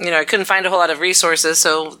 I couldn't find a whole lot of resources,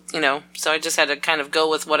 so I just had to kind of go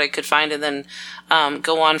with what I could find and then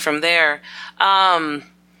go on from there.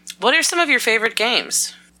 What are some of your favorite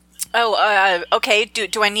games? Oh, okay.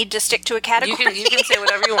 Do I need to stick to a category? You can say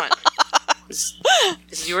whatever you want. This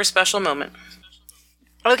is your special moment.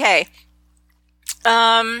 Okay.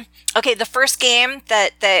 Okay, the first game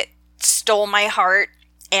that stole my heart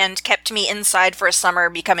and kept me inside for a summer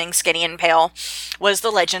becoming skinny and pale was The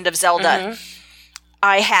Legend of Zelda. Mm-hmm.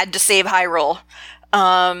 I had to save Hyrule.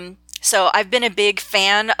 So I've been a big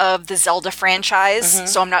fan of the Zelda franchise,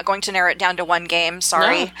 so I'm not going to narrow it down to one game.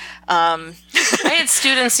 Sorry. No. I had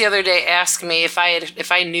students the other day ask me if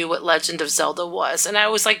I knew what Legend of Zelda was, and I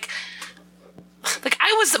was like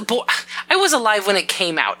I was alive when it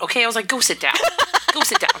came out. Okay, I was like, go sit down. Go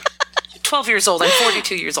sit down. 12 years old. I'm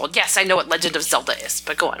 42 years old. Yes, I know what Legend of Zelda is,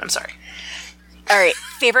 but go on. I'm sorry. All right.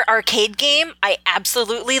 Favorite arcade game? I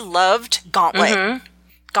absolutely loved Gauntlet. Mm-hmm.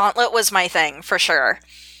 Gauntlet was my thing, for sure.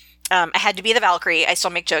 I had to be the Valkyrie. I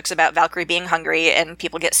still make jokes about Valkyrie being hungry, and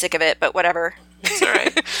people get sick of it, but whatever. It's all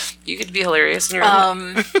right. You could be hilarious in your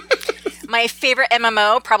own way. My favorite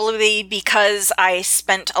MMO, probably because I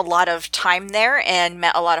spent a lot of time there and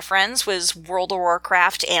met a lot of friends, was World of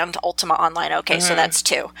Warcraft and Ultima Online. Okay, so that's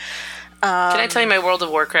two. Can I tell you my World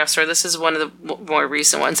of Warcraft story? This is one of the more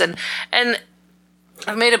recent ones, and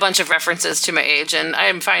I've made a bunch of references to my age, and I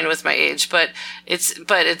am fine with my age, but it's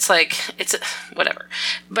whatever.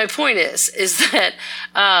 My point is that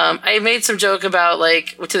I made some joke about,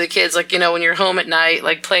 like, to the kids, like, when you're home at night,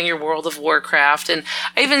 like playing your World of Warcraft, and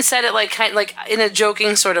I even said it like in a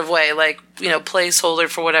joking sort of way, like, placeholder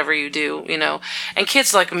for whatever you do, and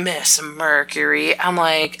kids like, Miss Mercury. I'm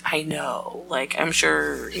like, I know, like, I'm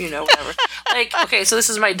sure, whatever. Like, okay, so this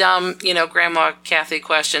is my dumb, Grandma Kathy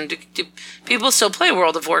question. Do people still play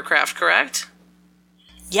World of Warcraft, correct?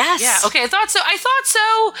 Yes. Yeah, okay, I thought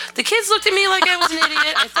so. The kids looked at me like I was an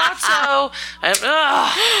idiot. I thought so.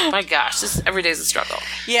 My gosh, every day's a struggle.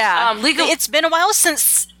 Yeah. It's been a while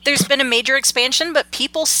since there's been a major expansion, but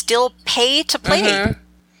people still pay to play. Mm-hmm.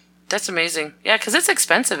 That's amazing. Yeah, because it's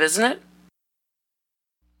expensive, isn't it?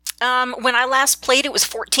 When I last played, it was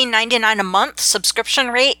 $14.99 a month subscription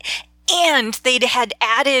rate, And they had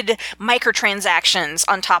added microtransactions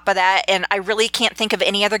on top of that, and I really can't think of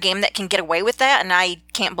any other game that can get away with that, and I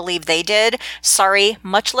can't believe they did. Sorry,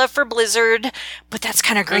 much love for Blizzard, but that's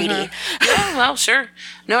kind of greedy. Yeah, well, sure.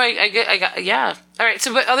 No, I got, yeah. All right,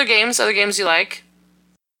 so but other games you like?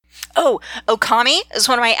 Oh, Okami is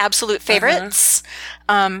one of my absolute favorites.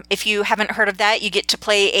 If you haven't heard of that, you get to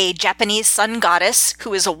play a Japanese sun goddess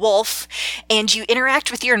who is a wolf, and you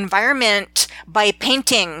interact with your environment by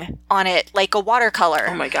painting on it like a watercolor.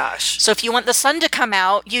 Oh my gosh. So if you want the sun to come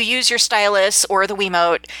out, you use your stylus or the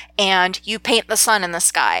Wiimote, and you paint the sun in the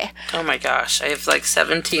sky. Oh my gosh. I have like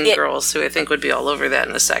 17 girls who I think would be all over that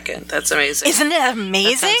in a second. That's amazing. Isn't it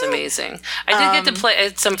amazing? That sounds amazing. I did get to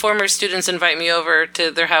play, some former students invite me over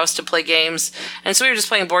to their house to play games, and so we were just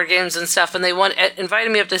playing board games and stuff, and they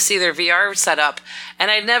invited me up to see their VR setup,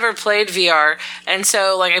 and I'd never played VR, and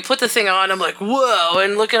so like I put the thing on, I'm like, whoa,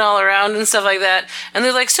 and looking all around and stuff like that, and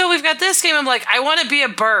they're like, so we've got this game. I'm like, I want to be a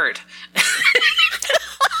bird.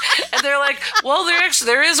 And they're like, well,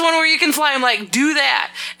 there is one where you can fly. I'm like, do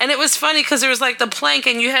that. And it was funny because there was like the plank,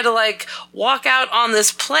 and you had to like walk out on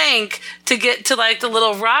this plank to get to like the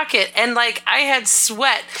little rocket, and like I had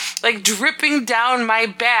sweat like dripping down my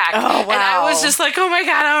back. Oh, wow. And I was just like, oh my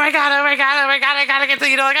god, I gotta get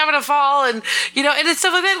the, like I'm gonna fall, and and it's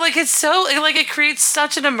stuff like that. Like it's so like it creates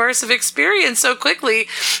such an immersive experience so quickly,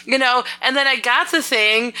 and then I got the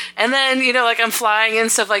thing, and then like I'm flying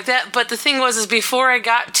and stuff like that. But the thing is before I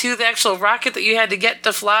got to the actual rocket that you had to get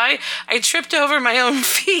to fly, I tripped over my own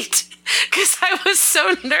feet. Because I was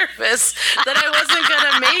so nervous that I wasn't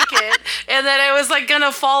going to make it, and that I was like going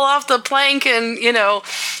to fall off the plank, and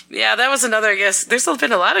yeah, that was another, I guess, there's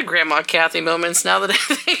been a lot of Grandma Kathy moments now that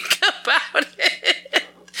I think about it.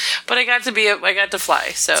 But I got to fly,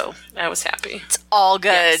 so I was happy. It's all good.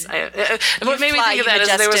 Yes, what made me think of that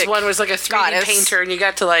is there was one was like a 3D goddess. painter, and you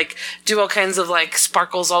got to like do all kinds of like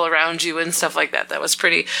sparkles all around you and stuff like that. That was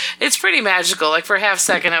it's pretty magical. Like for a half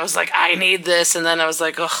second, I was like, I need this, and then I was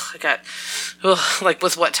like, like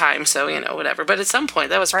with what time? So whatever. But at some point,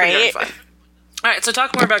 that was pretty fun. All right, so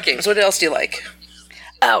talk more about games. What else do you like?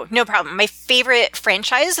 Oh, no problem. My favorite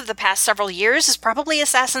franchise of the past several years is probably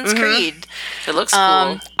Assassin's Creed. It looks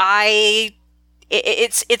cool. I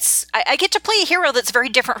get to play a hero that's very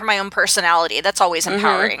different from my own personality. That's always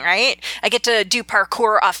empowering, right? I get to do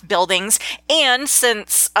parkour off buildings, and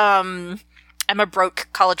since I'm a broke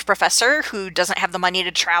college professor who doesn't have the money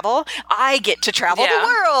to travel, I get to travel the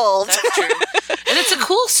world. That's true. And it's a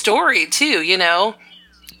cool story too,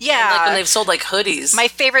 Yeah. And like when they've sold like hoodies. My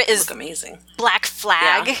favorite is amazing. Black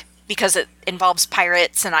Flag, because it involves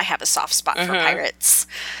pirates, and I have a soft spot for pirates.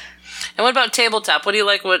 And what about tabletop? What do you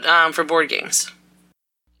like for board games?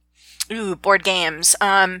 Ooh, board games.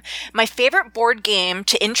 My favorite board game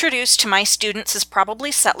to introduce to my students is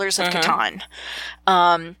probably Settlers of Catan.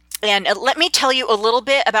 And let me tell you a little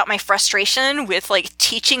bit about my frustration with like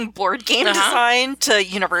teaching board game design to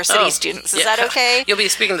university students. Is that okay? You'll be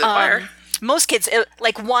speaking to the choir. Most kids,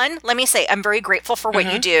 let me say, I'm very grateful for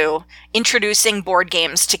what you do, introducing board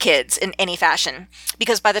games to kids in any fashion.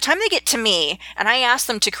 Because by the time they get to me, and I ask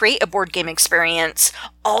them to create a board game experience,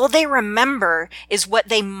 all they remember is what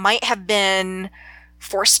they might have been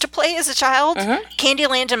forced to play as a child.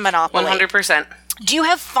 Candyland and Monopoly. 100%. Do you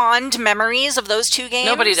have fond memories of those two games?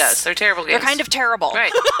 Nobody does. They're terrible games. They're kind of terrible.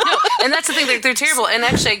 Right. No, and that's the thing. They're terrible. And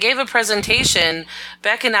actually, I gave a presentation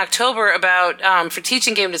back in October about for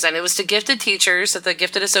teaching game design. It was to gifted teachers at the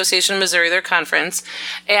Gifted Association of Missouri, their conference.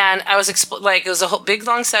 And I was it was a whole big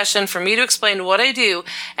long session for me to explain what I do.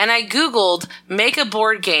 And I Googled make a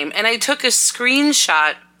board game, and I took a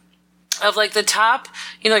screenshot of like the top,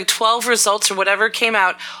 like 12 results or whatever came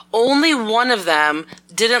out. Only one of them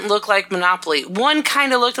didn't look like Monopoly. One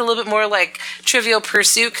kind of looked a little bit more like Trivial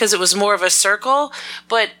Pursuit because it was more of a circle,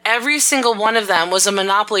 but every single one of them was a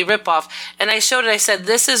Monopoly ripoff. And I showed it, I said,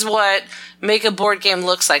 this is what make a board game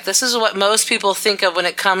looks like. This is what most people think of when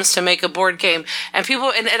it comes to make a board game. And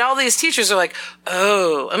people, and all these teachers are like,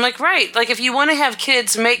 oh, I'm like, right. Like if you want to have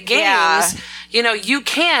kids make games, you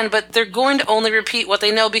can, but they're going to only repeat what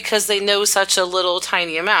they know because they know such a little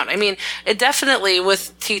tiny amount. I mean, it definitely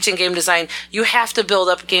with teaching game design, you have to build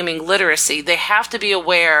up gaming literacy. They have to be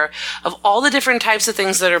aware of all the different types of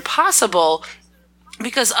things that are possible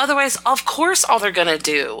Because otherwise, of course, all they're going to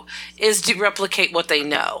do is replicate what they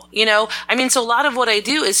know. I mean, so a lot of what I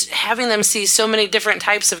do is having them see so many different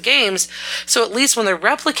types of games. So at least when they're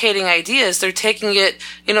replicating ideas, they're taking it,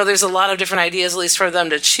 there's a lot of different ideas, at least for them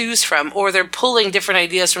to choose from, or they're pulling different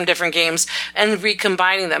ideas from different games and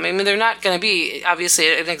recombining them. I mean, they're not going to be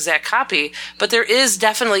obviously an exact copy, but there is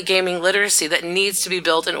definitely gaming literacy that needs to be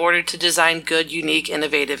built in order to design good, unique,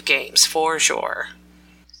 innovative games, for sure.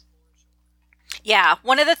 Yeah,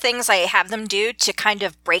 one of the things I have them do to kind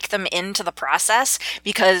of break them into the process,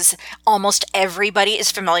 because almost everybody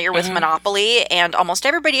is familiar with Monopoly and almost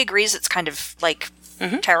everybody agrees it's kind of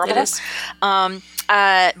terrible. It is.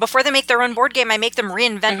 Before they make their own board game, I make them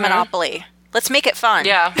reinvent Monopoly. Let's make it fun.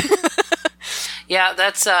 Yeah. Yeah,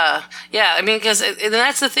 that's, I mean, and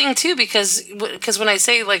that's the thing too, because when I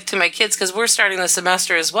say to my kids, because we're starting the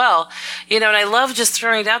semester as well, and I love just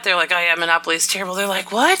throwing it out there, oh yeah, Monopoly is terrible. They're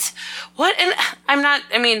like, what?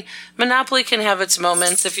 And Monopoly can have its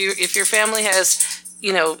moments. If your family has,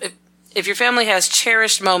 if your family has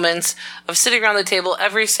cherished moments of sitting around the table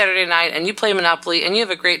every Saturday night and you play Monopoly and you have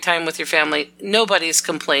a great time with your family, nobody's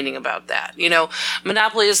complaining about that.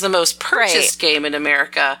 Monopoly is the most purchased game in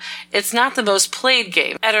America. It's not the most played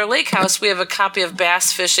game. At our lake house, we have a copy of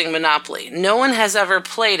Bass Fishing Monopoly. No one has ever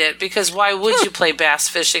played it because why would you play Bass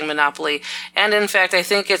Fishing Monopoly? And in fact, I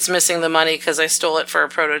think it's missing the money because I stole it for a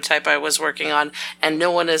prototype I was working on and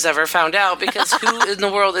no one has ever found out because who in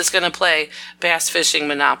the world is going to play Bass Fishing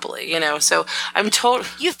Monopoly? So I'm totally...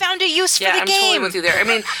 You found a use for the game. Yeah, I'm totally with you there. I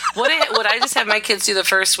mean, what I just have my kids do the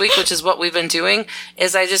first week, which is what we've been doing,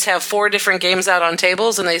 is I just have 4 different games out on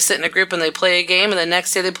tables, and they sit in a group and they play a game, and the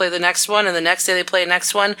next day they play the next one, and the next day they play the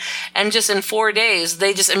next one, and just in 4 days,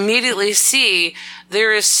 they just immediately see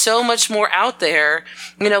there is so much more out there.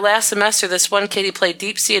 Last semester, this one kid, he played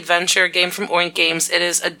Deep Sea Adventure, a game from Oink Games. It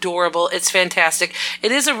is adorable. It's fantastic.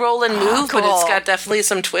 It is a roll and move, cool. But it's got definitely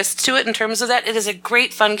some twists to it in terms of that. It is a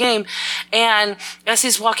great, fun game. And as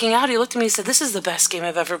he's walking out, he looked at me and said, this is the best game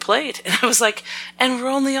I've ever played. And I was like, and we're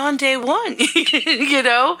only on day 1,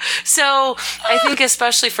 So I think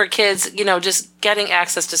especially for kids, just getting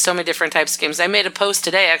access to so many different types of games. I made a post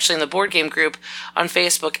today, actually, in the board game group on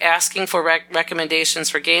Facebook asking for recommendations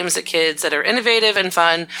for games that kids that are innovative and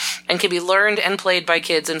fun and can be learned and played by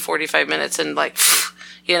kids in 45 minutes. And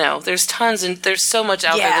there's tons and there's so much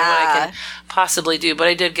out there than what I can possibly do. But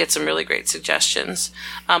I did get some really great suggestions.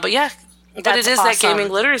 But it is awesome. That gaming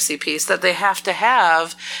literacy piece that they have to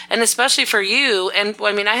have. And especially for you. And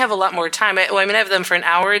I have a lot more time. I have them for an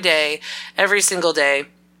hour a day, every single day.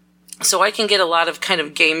 So I can get a lot of kind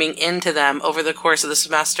of gaming into them over the course of the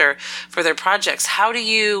semester for their projects. How do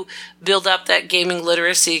you build up that gaming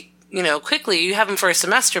literacy, quickly? You have them for a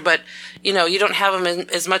semester, but, you don't have them in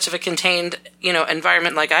as much of a contained,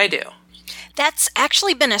 environment like I do. That's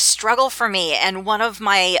actually been a struggle for me and one of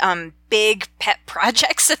my big pet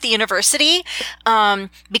projects at the university.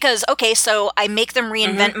 Because, so I make them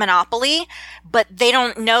reinvent Monopoly, but they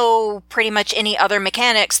don't know pretty much any other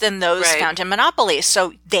mechanics than those found in Monopoly.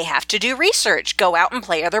 So they have to do research, go out and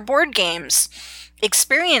play other board games,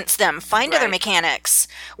 experience them, find other mechanics.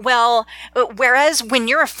 Well, whereas when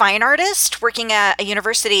you're a fine artist working at a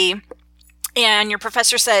university and your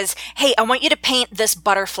professor says, hey, I want you to paint this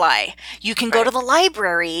butterfly. You can go to the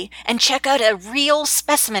library and check out a real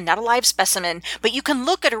specimen, not a live specimen, but you can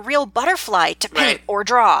look at a real butterfly to paint or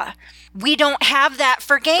draw. We don't have that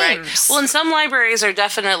for games. Right. Well, and some libraries are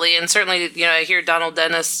definitely, and certainly, I hear Donald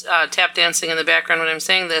Dennis tap dancing in the background when I'm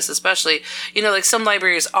saying this, especially, some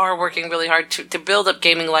libraries are working really hard to build up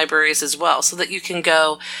gaming libraries as well so that you can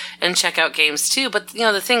go and check out games too. But,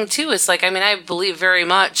 the thing too is I believe very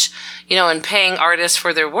much, in paying artists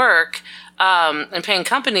for their work, and paying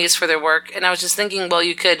companies for their work. And I was just thinking, well,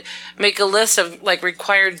 you could make a list of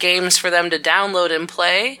required games for them to download and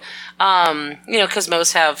play. Because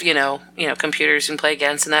most have, computers you can play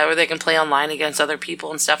against and that, or they can play online against other people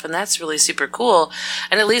and stuff. And that's really super cool.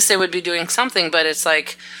 And at least they would be doing something, but it's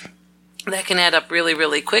that can add up really,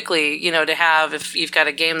 really quickly, to have, if you've got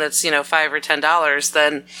a game that's, $5 or $10,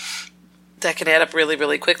 then that can add up really,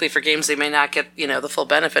 really quickly for games they may not get, the full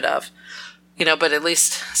benefit of, but at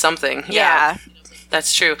least something. Yeah.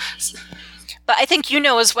 That's true. But I think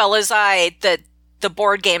as well as I that the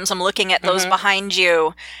board games, I'm looking at those behind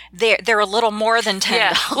you. They're a little more than $10.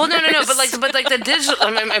 Yeah. Well, no, but the digital.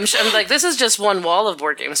 I'm like, this is just one wall of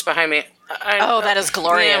board games behind me. That is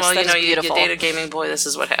glorious. Yeah, well, that is beautiful. You date a gaming boy, this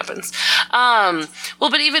is what happens.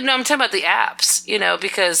 But even I'm talking about the apps,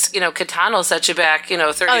 because Catan will set you back,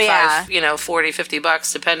 35, $40,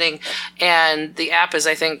 $50 depending, and the app is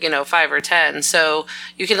I think 5 or 10. So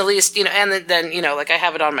you can at least and then I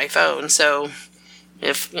have it on my phone, so.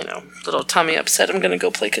 if, little tummy upset, I'm going to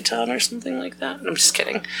go play Catan or something like that. I'm just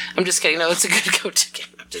kidding. No, it's a good go-to game.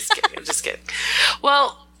 I'm just kidding.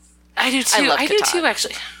 Well, I do too. I do too,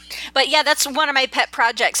 actually. But yeah, that's one of my pet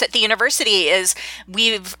projects at the university is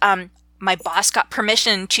my boss got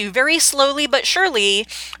permission to very slowly but surely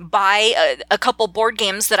buy a couple board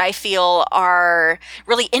games that I feel are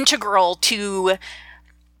really integral to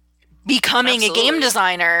becoming a game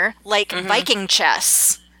designer, like Viking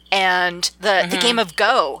Chess and the game of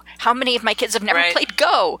Go. How many of my kids have never played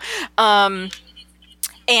Go?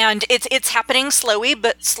 And it's happening slowly,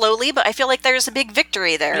 but I feel like there's a big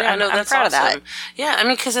victory there. Yeah, I'm proud of that. Yeah, I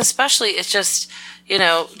mean, because especially it's just,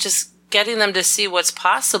 just getting them to see what's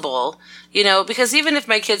possible, because even if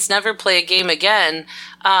my kids never play a game again,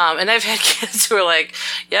 and I've had kids who are like,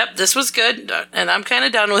 yep, this was good, and I'm kind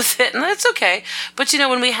of done with it, and that's okay. But,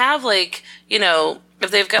 when we have, like, if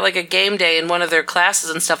they've got like a game day in one of their classes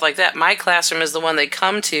and stuff like that, my classroom is the one they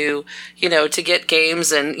come to, to get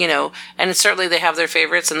games and, and certainly they have their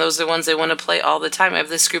favorites and those are the ones they want to play all the time. I have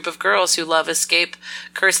this group of girls who love Escape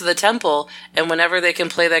Curse of the Temple, and whenever they can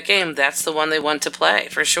play that game, that's the one they want to play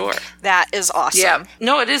for sure. That is awesome. Yeah.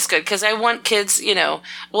 No, it is good because I want kids,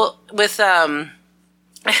 with,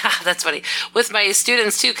 that's funny. With my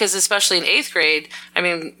students, too, because especially in 8th grade, I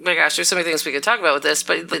mean, my gosh, there's so many things we could talk about with this,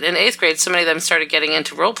 but in 8th grade, so many of them started getting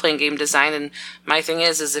into role-playing game design, and my thing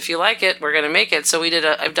is if you like it, we're going to make it. So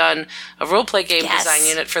I've done a role-play game design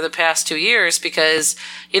unit for the past 2 years because,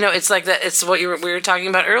 it's like that, it's what we were talking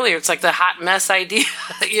about earlier. It's like the hot mess idea,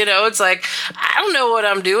 it's like, I don't know what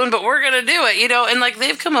I'm doing, but we're going to do it, and like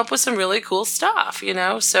they've come up with some really cool stuff,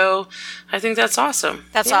 so I think that's awesome.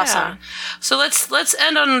 That's awesome. So let's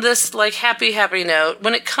end on this like happy note.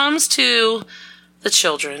 When it comes to the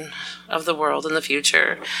children of the world in the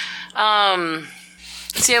future,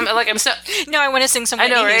 see, I'm so. No, I want to sing some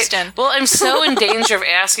Whitney Houston. Well, I'm so in danger of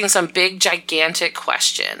asking some big gigantic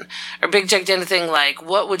question or big gigantic thing like,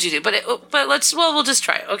 what would you do? But we'll just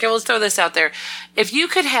try it. Okay, let's throw this out there. If you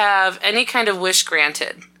could have any kind of wish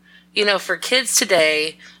granted, for kids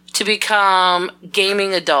today to become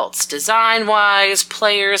gaming adults, design-wise,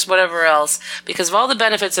 players, whatever else, because of all the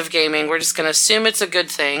benefits of gaming, we're just going to assume it's a good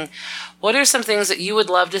thing. What are some things that you would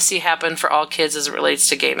love to see happen for all kids as it relates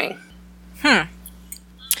to gaming? To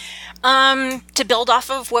build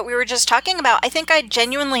off of what we were just talking about, I think I'd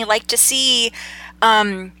genuinely like to see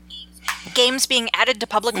games being added to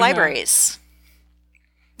public libraries.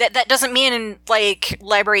 That doesn't mean, like,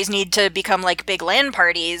 libraries need to become, like, big LAN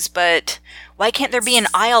parties, but why can't there be an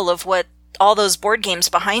aisle of all those board games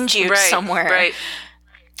behind you somewhere? Right.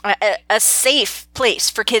 A safe place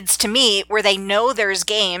for kids to meet where they know there's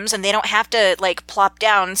games and they don't have to, like, plop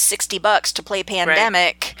down $60 to play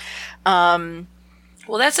Pandemic. Well,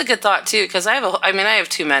 that's a good thought, too, because I have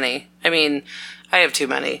too many. I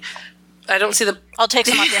don't see the... I'll take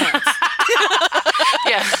some off your hands.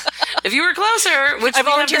 Yeah. If you were closer, which we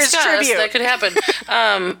have discussed, that could happen.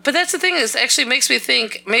 But that's the thing, is actually makes me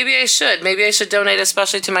think maybe I should donate,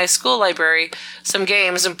 especially to my school library, some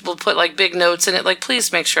games, and we'll put like big notes in it, like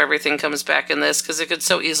please make sure everything comes back in this, because it could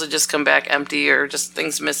so easily just come back empty or just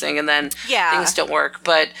things missing, and then things don't work.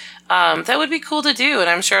 But that would be cool to do, and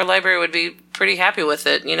I'm sure our library would be pretty happy with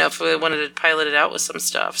it, if we wanted to pilot it out with some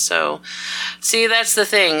stuff. So, see, that's the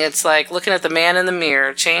thing. It's like looking at the man in the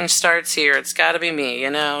mirror. Change starts here. It's got to be me,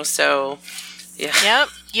 So, yeah. Yep.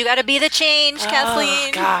 You got to be the change, Kathleen.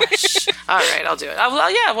 Oh, gosh. All right, I'll do it.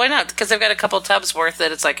 Well, yeah, why not? Because I've got a couple tubs worth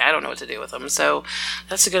that it's like I don't know what to do with them. So,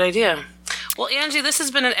 that's a good idea. Well, Angie, this has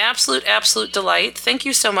been an absolute delight. Thank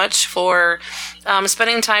you so much for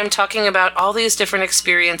spending time talking about all these different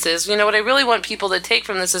experiences. What I really want people to take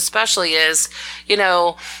from this especially is,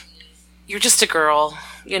 you're just a girl,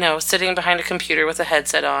 sitting behind a computer with a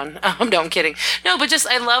headset on. No, I'm kidding. No, but just,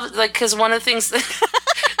 I love, because one of the things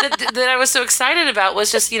that I was so excited about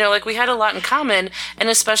was just, we had a lot in common, and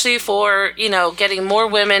especially for, getting more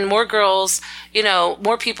women, more girls,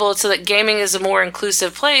 more people, so that gaming is a more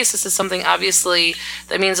inclusive place. This is something, obviously,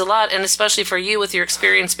 that means a lot, and especially for you with your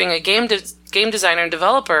experience being a game designer and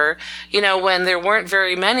developer, when there weren't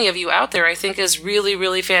very many of you out there, I think is really,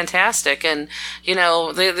 really fantastic. And,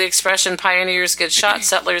 the expression pioneers get shot,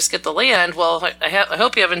 settlers get the land. Well, I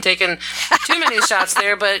hope you haven't taken too many shots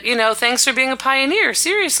there, but, thanks for being a pioneer.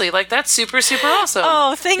 Seriously, that's super, super awesome.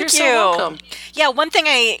 Oh, thank you. You're so welcome. Yeah, one thing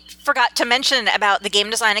I forgot to mention about the Game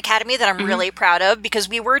Design Academy that I'm really proud of, because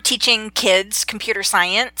we were teaching kids computer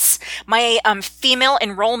science, my female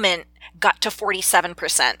enrollment got to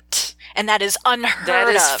 47%. And that is unheard of. That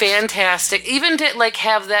is fantastic. Even to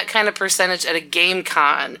have that kind of percentage at a game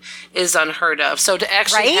con is unheard of. So to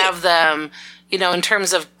actually have them, in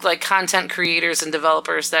terms of like content creators and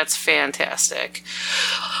developers, that's fantastic.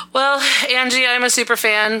 Well, Angie, I'm a super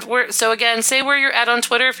fan. So again, say where you're at on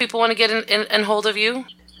Twitter if people want to get in hold of you.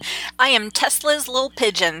 I am Tesla's Little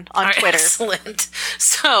Pigeon on Twitter. Excellent.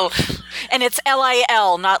 So, and it's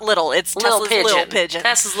LIL, not little. It's Tesla's Little Pigeon.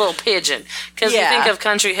 Tesla's Little Pigeon. Because you think of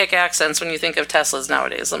country hick accents when you think of Teslas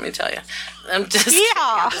nowadays, let me tell you. I'm just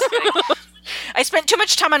kidding. I spent too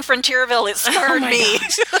much time on Frontierville. It scarred me.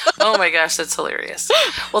 Oh my gosh, that's hilarious.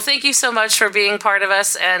 Well, thank you so much for being part of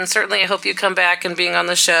us, and certainly I hope you come back and being on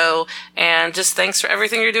the show, and just thanks for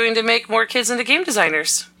everything you're doing to make more kids into game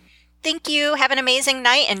designers. Thank you. Have an amazing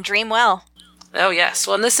night and dream well. Oh, yes.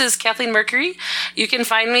 Well, and this is Kathleen Mercury. You can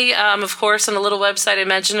find me, of course, on a little website I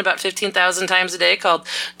mentioned about 15,000 times a day called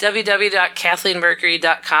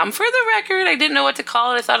www.kathleenmercury.com. For the record, I didn't know what to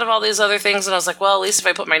call it. I thought of all these other things, and I was like, well, at least if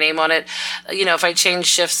I put my name on it, if I change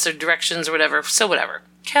shifts or directions or whatever, so whatever.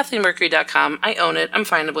 KathleenMercury.com. I own it. I'm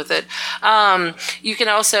fine with it. You can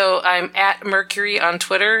also, I'm at Mercury on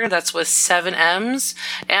Twitter. That's with 7 M's.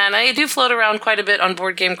 And I do float around quite a bit on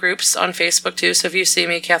board game groups on Facebook too. So if you see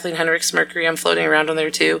me, Kathleen Henricks Mercury, I'm floating around on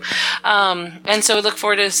there too. And so I look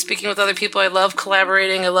forward to speaking with other people. I love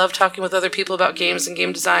collaborating. I love talking with other people about games and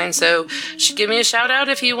game design. So give me a shout out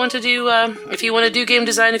if you want to do, game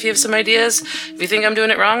design, if you have some ideas. If you think I'm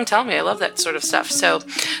doing it wrong, tell me. I love that sort of stuff. So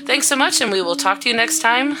thanks so much. And we will talk to you next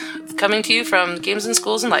time. Coming to you from Games in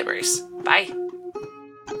Schools and Libraries. Bye.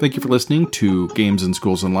 Thank you for listening to Games in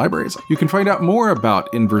Schools and Libraries. You can find out more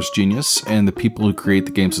about Inverse Genius and the people who create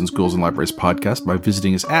the Games in Schools and Libraries podcast by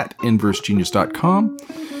visiting us at inversegenius.com,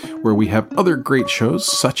 where we have other great shows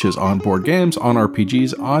such as On Board Games, On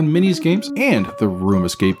RPGs, On Minis Games, and The Room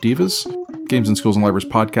Escape Divas. Games in Schools and Libraries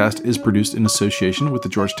podcast is produced in association with the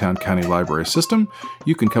Georgetown County Library System.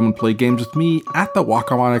 You can come and play games with me at the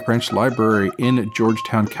Wacomic Branch Library in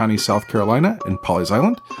Georgetown County, South Carolina, in Pawleys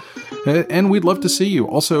Island. And we'd love to see you.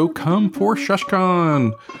 Also, come for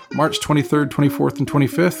ShushCon, March 23rd, 24th, and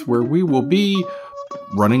 25th, where we will be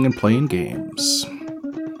running and playing games.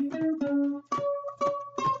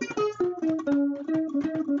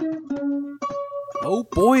 Oh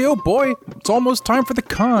boy, it's almost time for the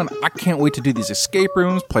con. I can't wait to do these escape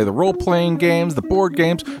rooms, play the role-playing games, the board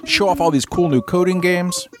games, show off all these cool new coding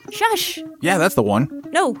games. Shush! Yeah, that's the one.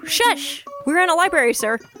 No, shush! We're in a library,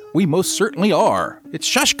 sir. We most certainly are. It's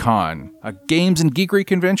ShushCon, a games and geekery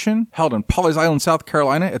convention held in Pawleys Island, South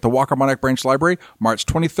Carolina at the Wacomic Branch Library, March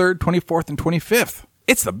 23rd, 24th, and 25th.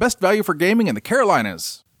 It's the best value for gaming in the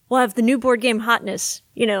Carolinas. We'll have the new board game hotness.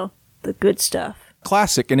 The good stuff.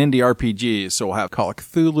 Classic and indie RPGs, so we'll have Call of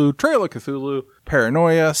Cthulhu, Trail of Cthulhu,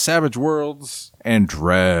 Paranoia, Savage Worlds, and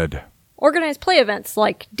Dread. Organized play events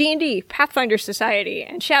like D&D, Pathfinder Society,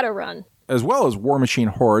 and Shadowrun. As well as War Machine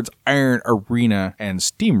Hordes, Iron Arena, and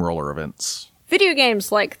Steamroller events. Video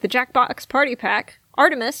games like the Jackbox Party Pack,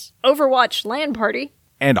 Artemis, Overwatch LAN Party,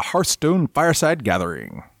 and a Hearthstone Fireside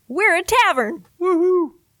Gathering. We're a tavern!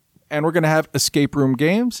 Woohoo! And we're going to have escape room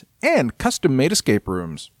games and custom-made escape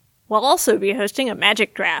rooms. We'll also be hosting a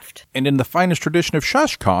magic draft. And in the finest tradition of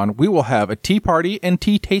ShushCon, we will have a tea party and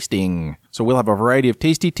tea tasting. So we'll have a variety of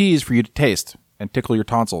tasty teas for you to taste and tickle your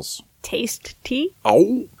tonsils. Taste tea?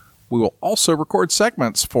 Oh! We will also record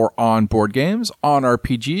segments for On Board Games, On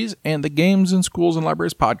RPGs, and the Games in Schools and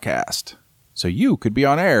Libraries podcast. So you could be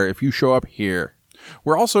on air if you show up here.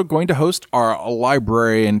 We're also going to host our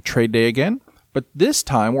librarian trade day again. But this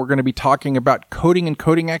time, we're going to be talking about coding and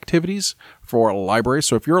coding activities for libraries.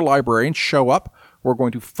 So if you're a librarian, show up. We're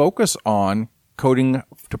going to focus on coding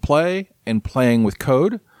to play and playing with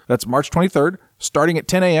code. That's March 23rd, starting at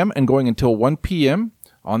 10 a.m. and going until 1 p.m.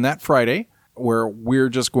 on that Friday, where we're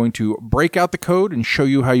just going to break out the code and show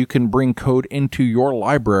you how you can bring code into your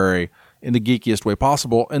library in the geekiest way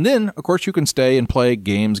possible. And then, of course, you can stay and play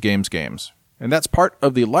games. And that's part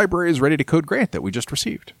of the Libraries Ready to Code grant that we just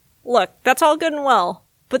received. Look, that's all good and well,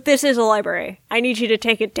 but this is a library. I need you to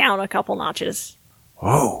take it down a couple notches.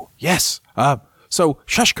 Oh, yes. So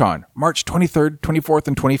ShushCon, March 23rd, 24th,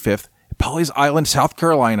 and 25th, Pawleys Island, South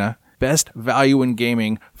Carolina. Best value in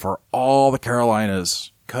gaming for all the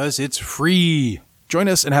Carolinas. 'Cause it's free. Join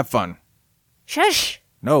us and have fun. Shush!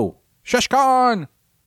 No. ShushCon!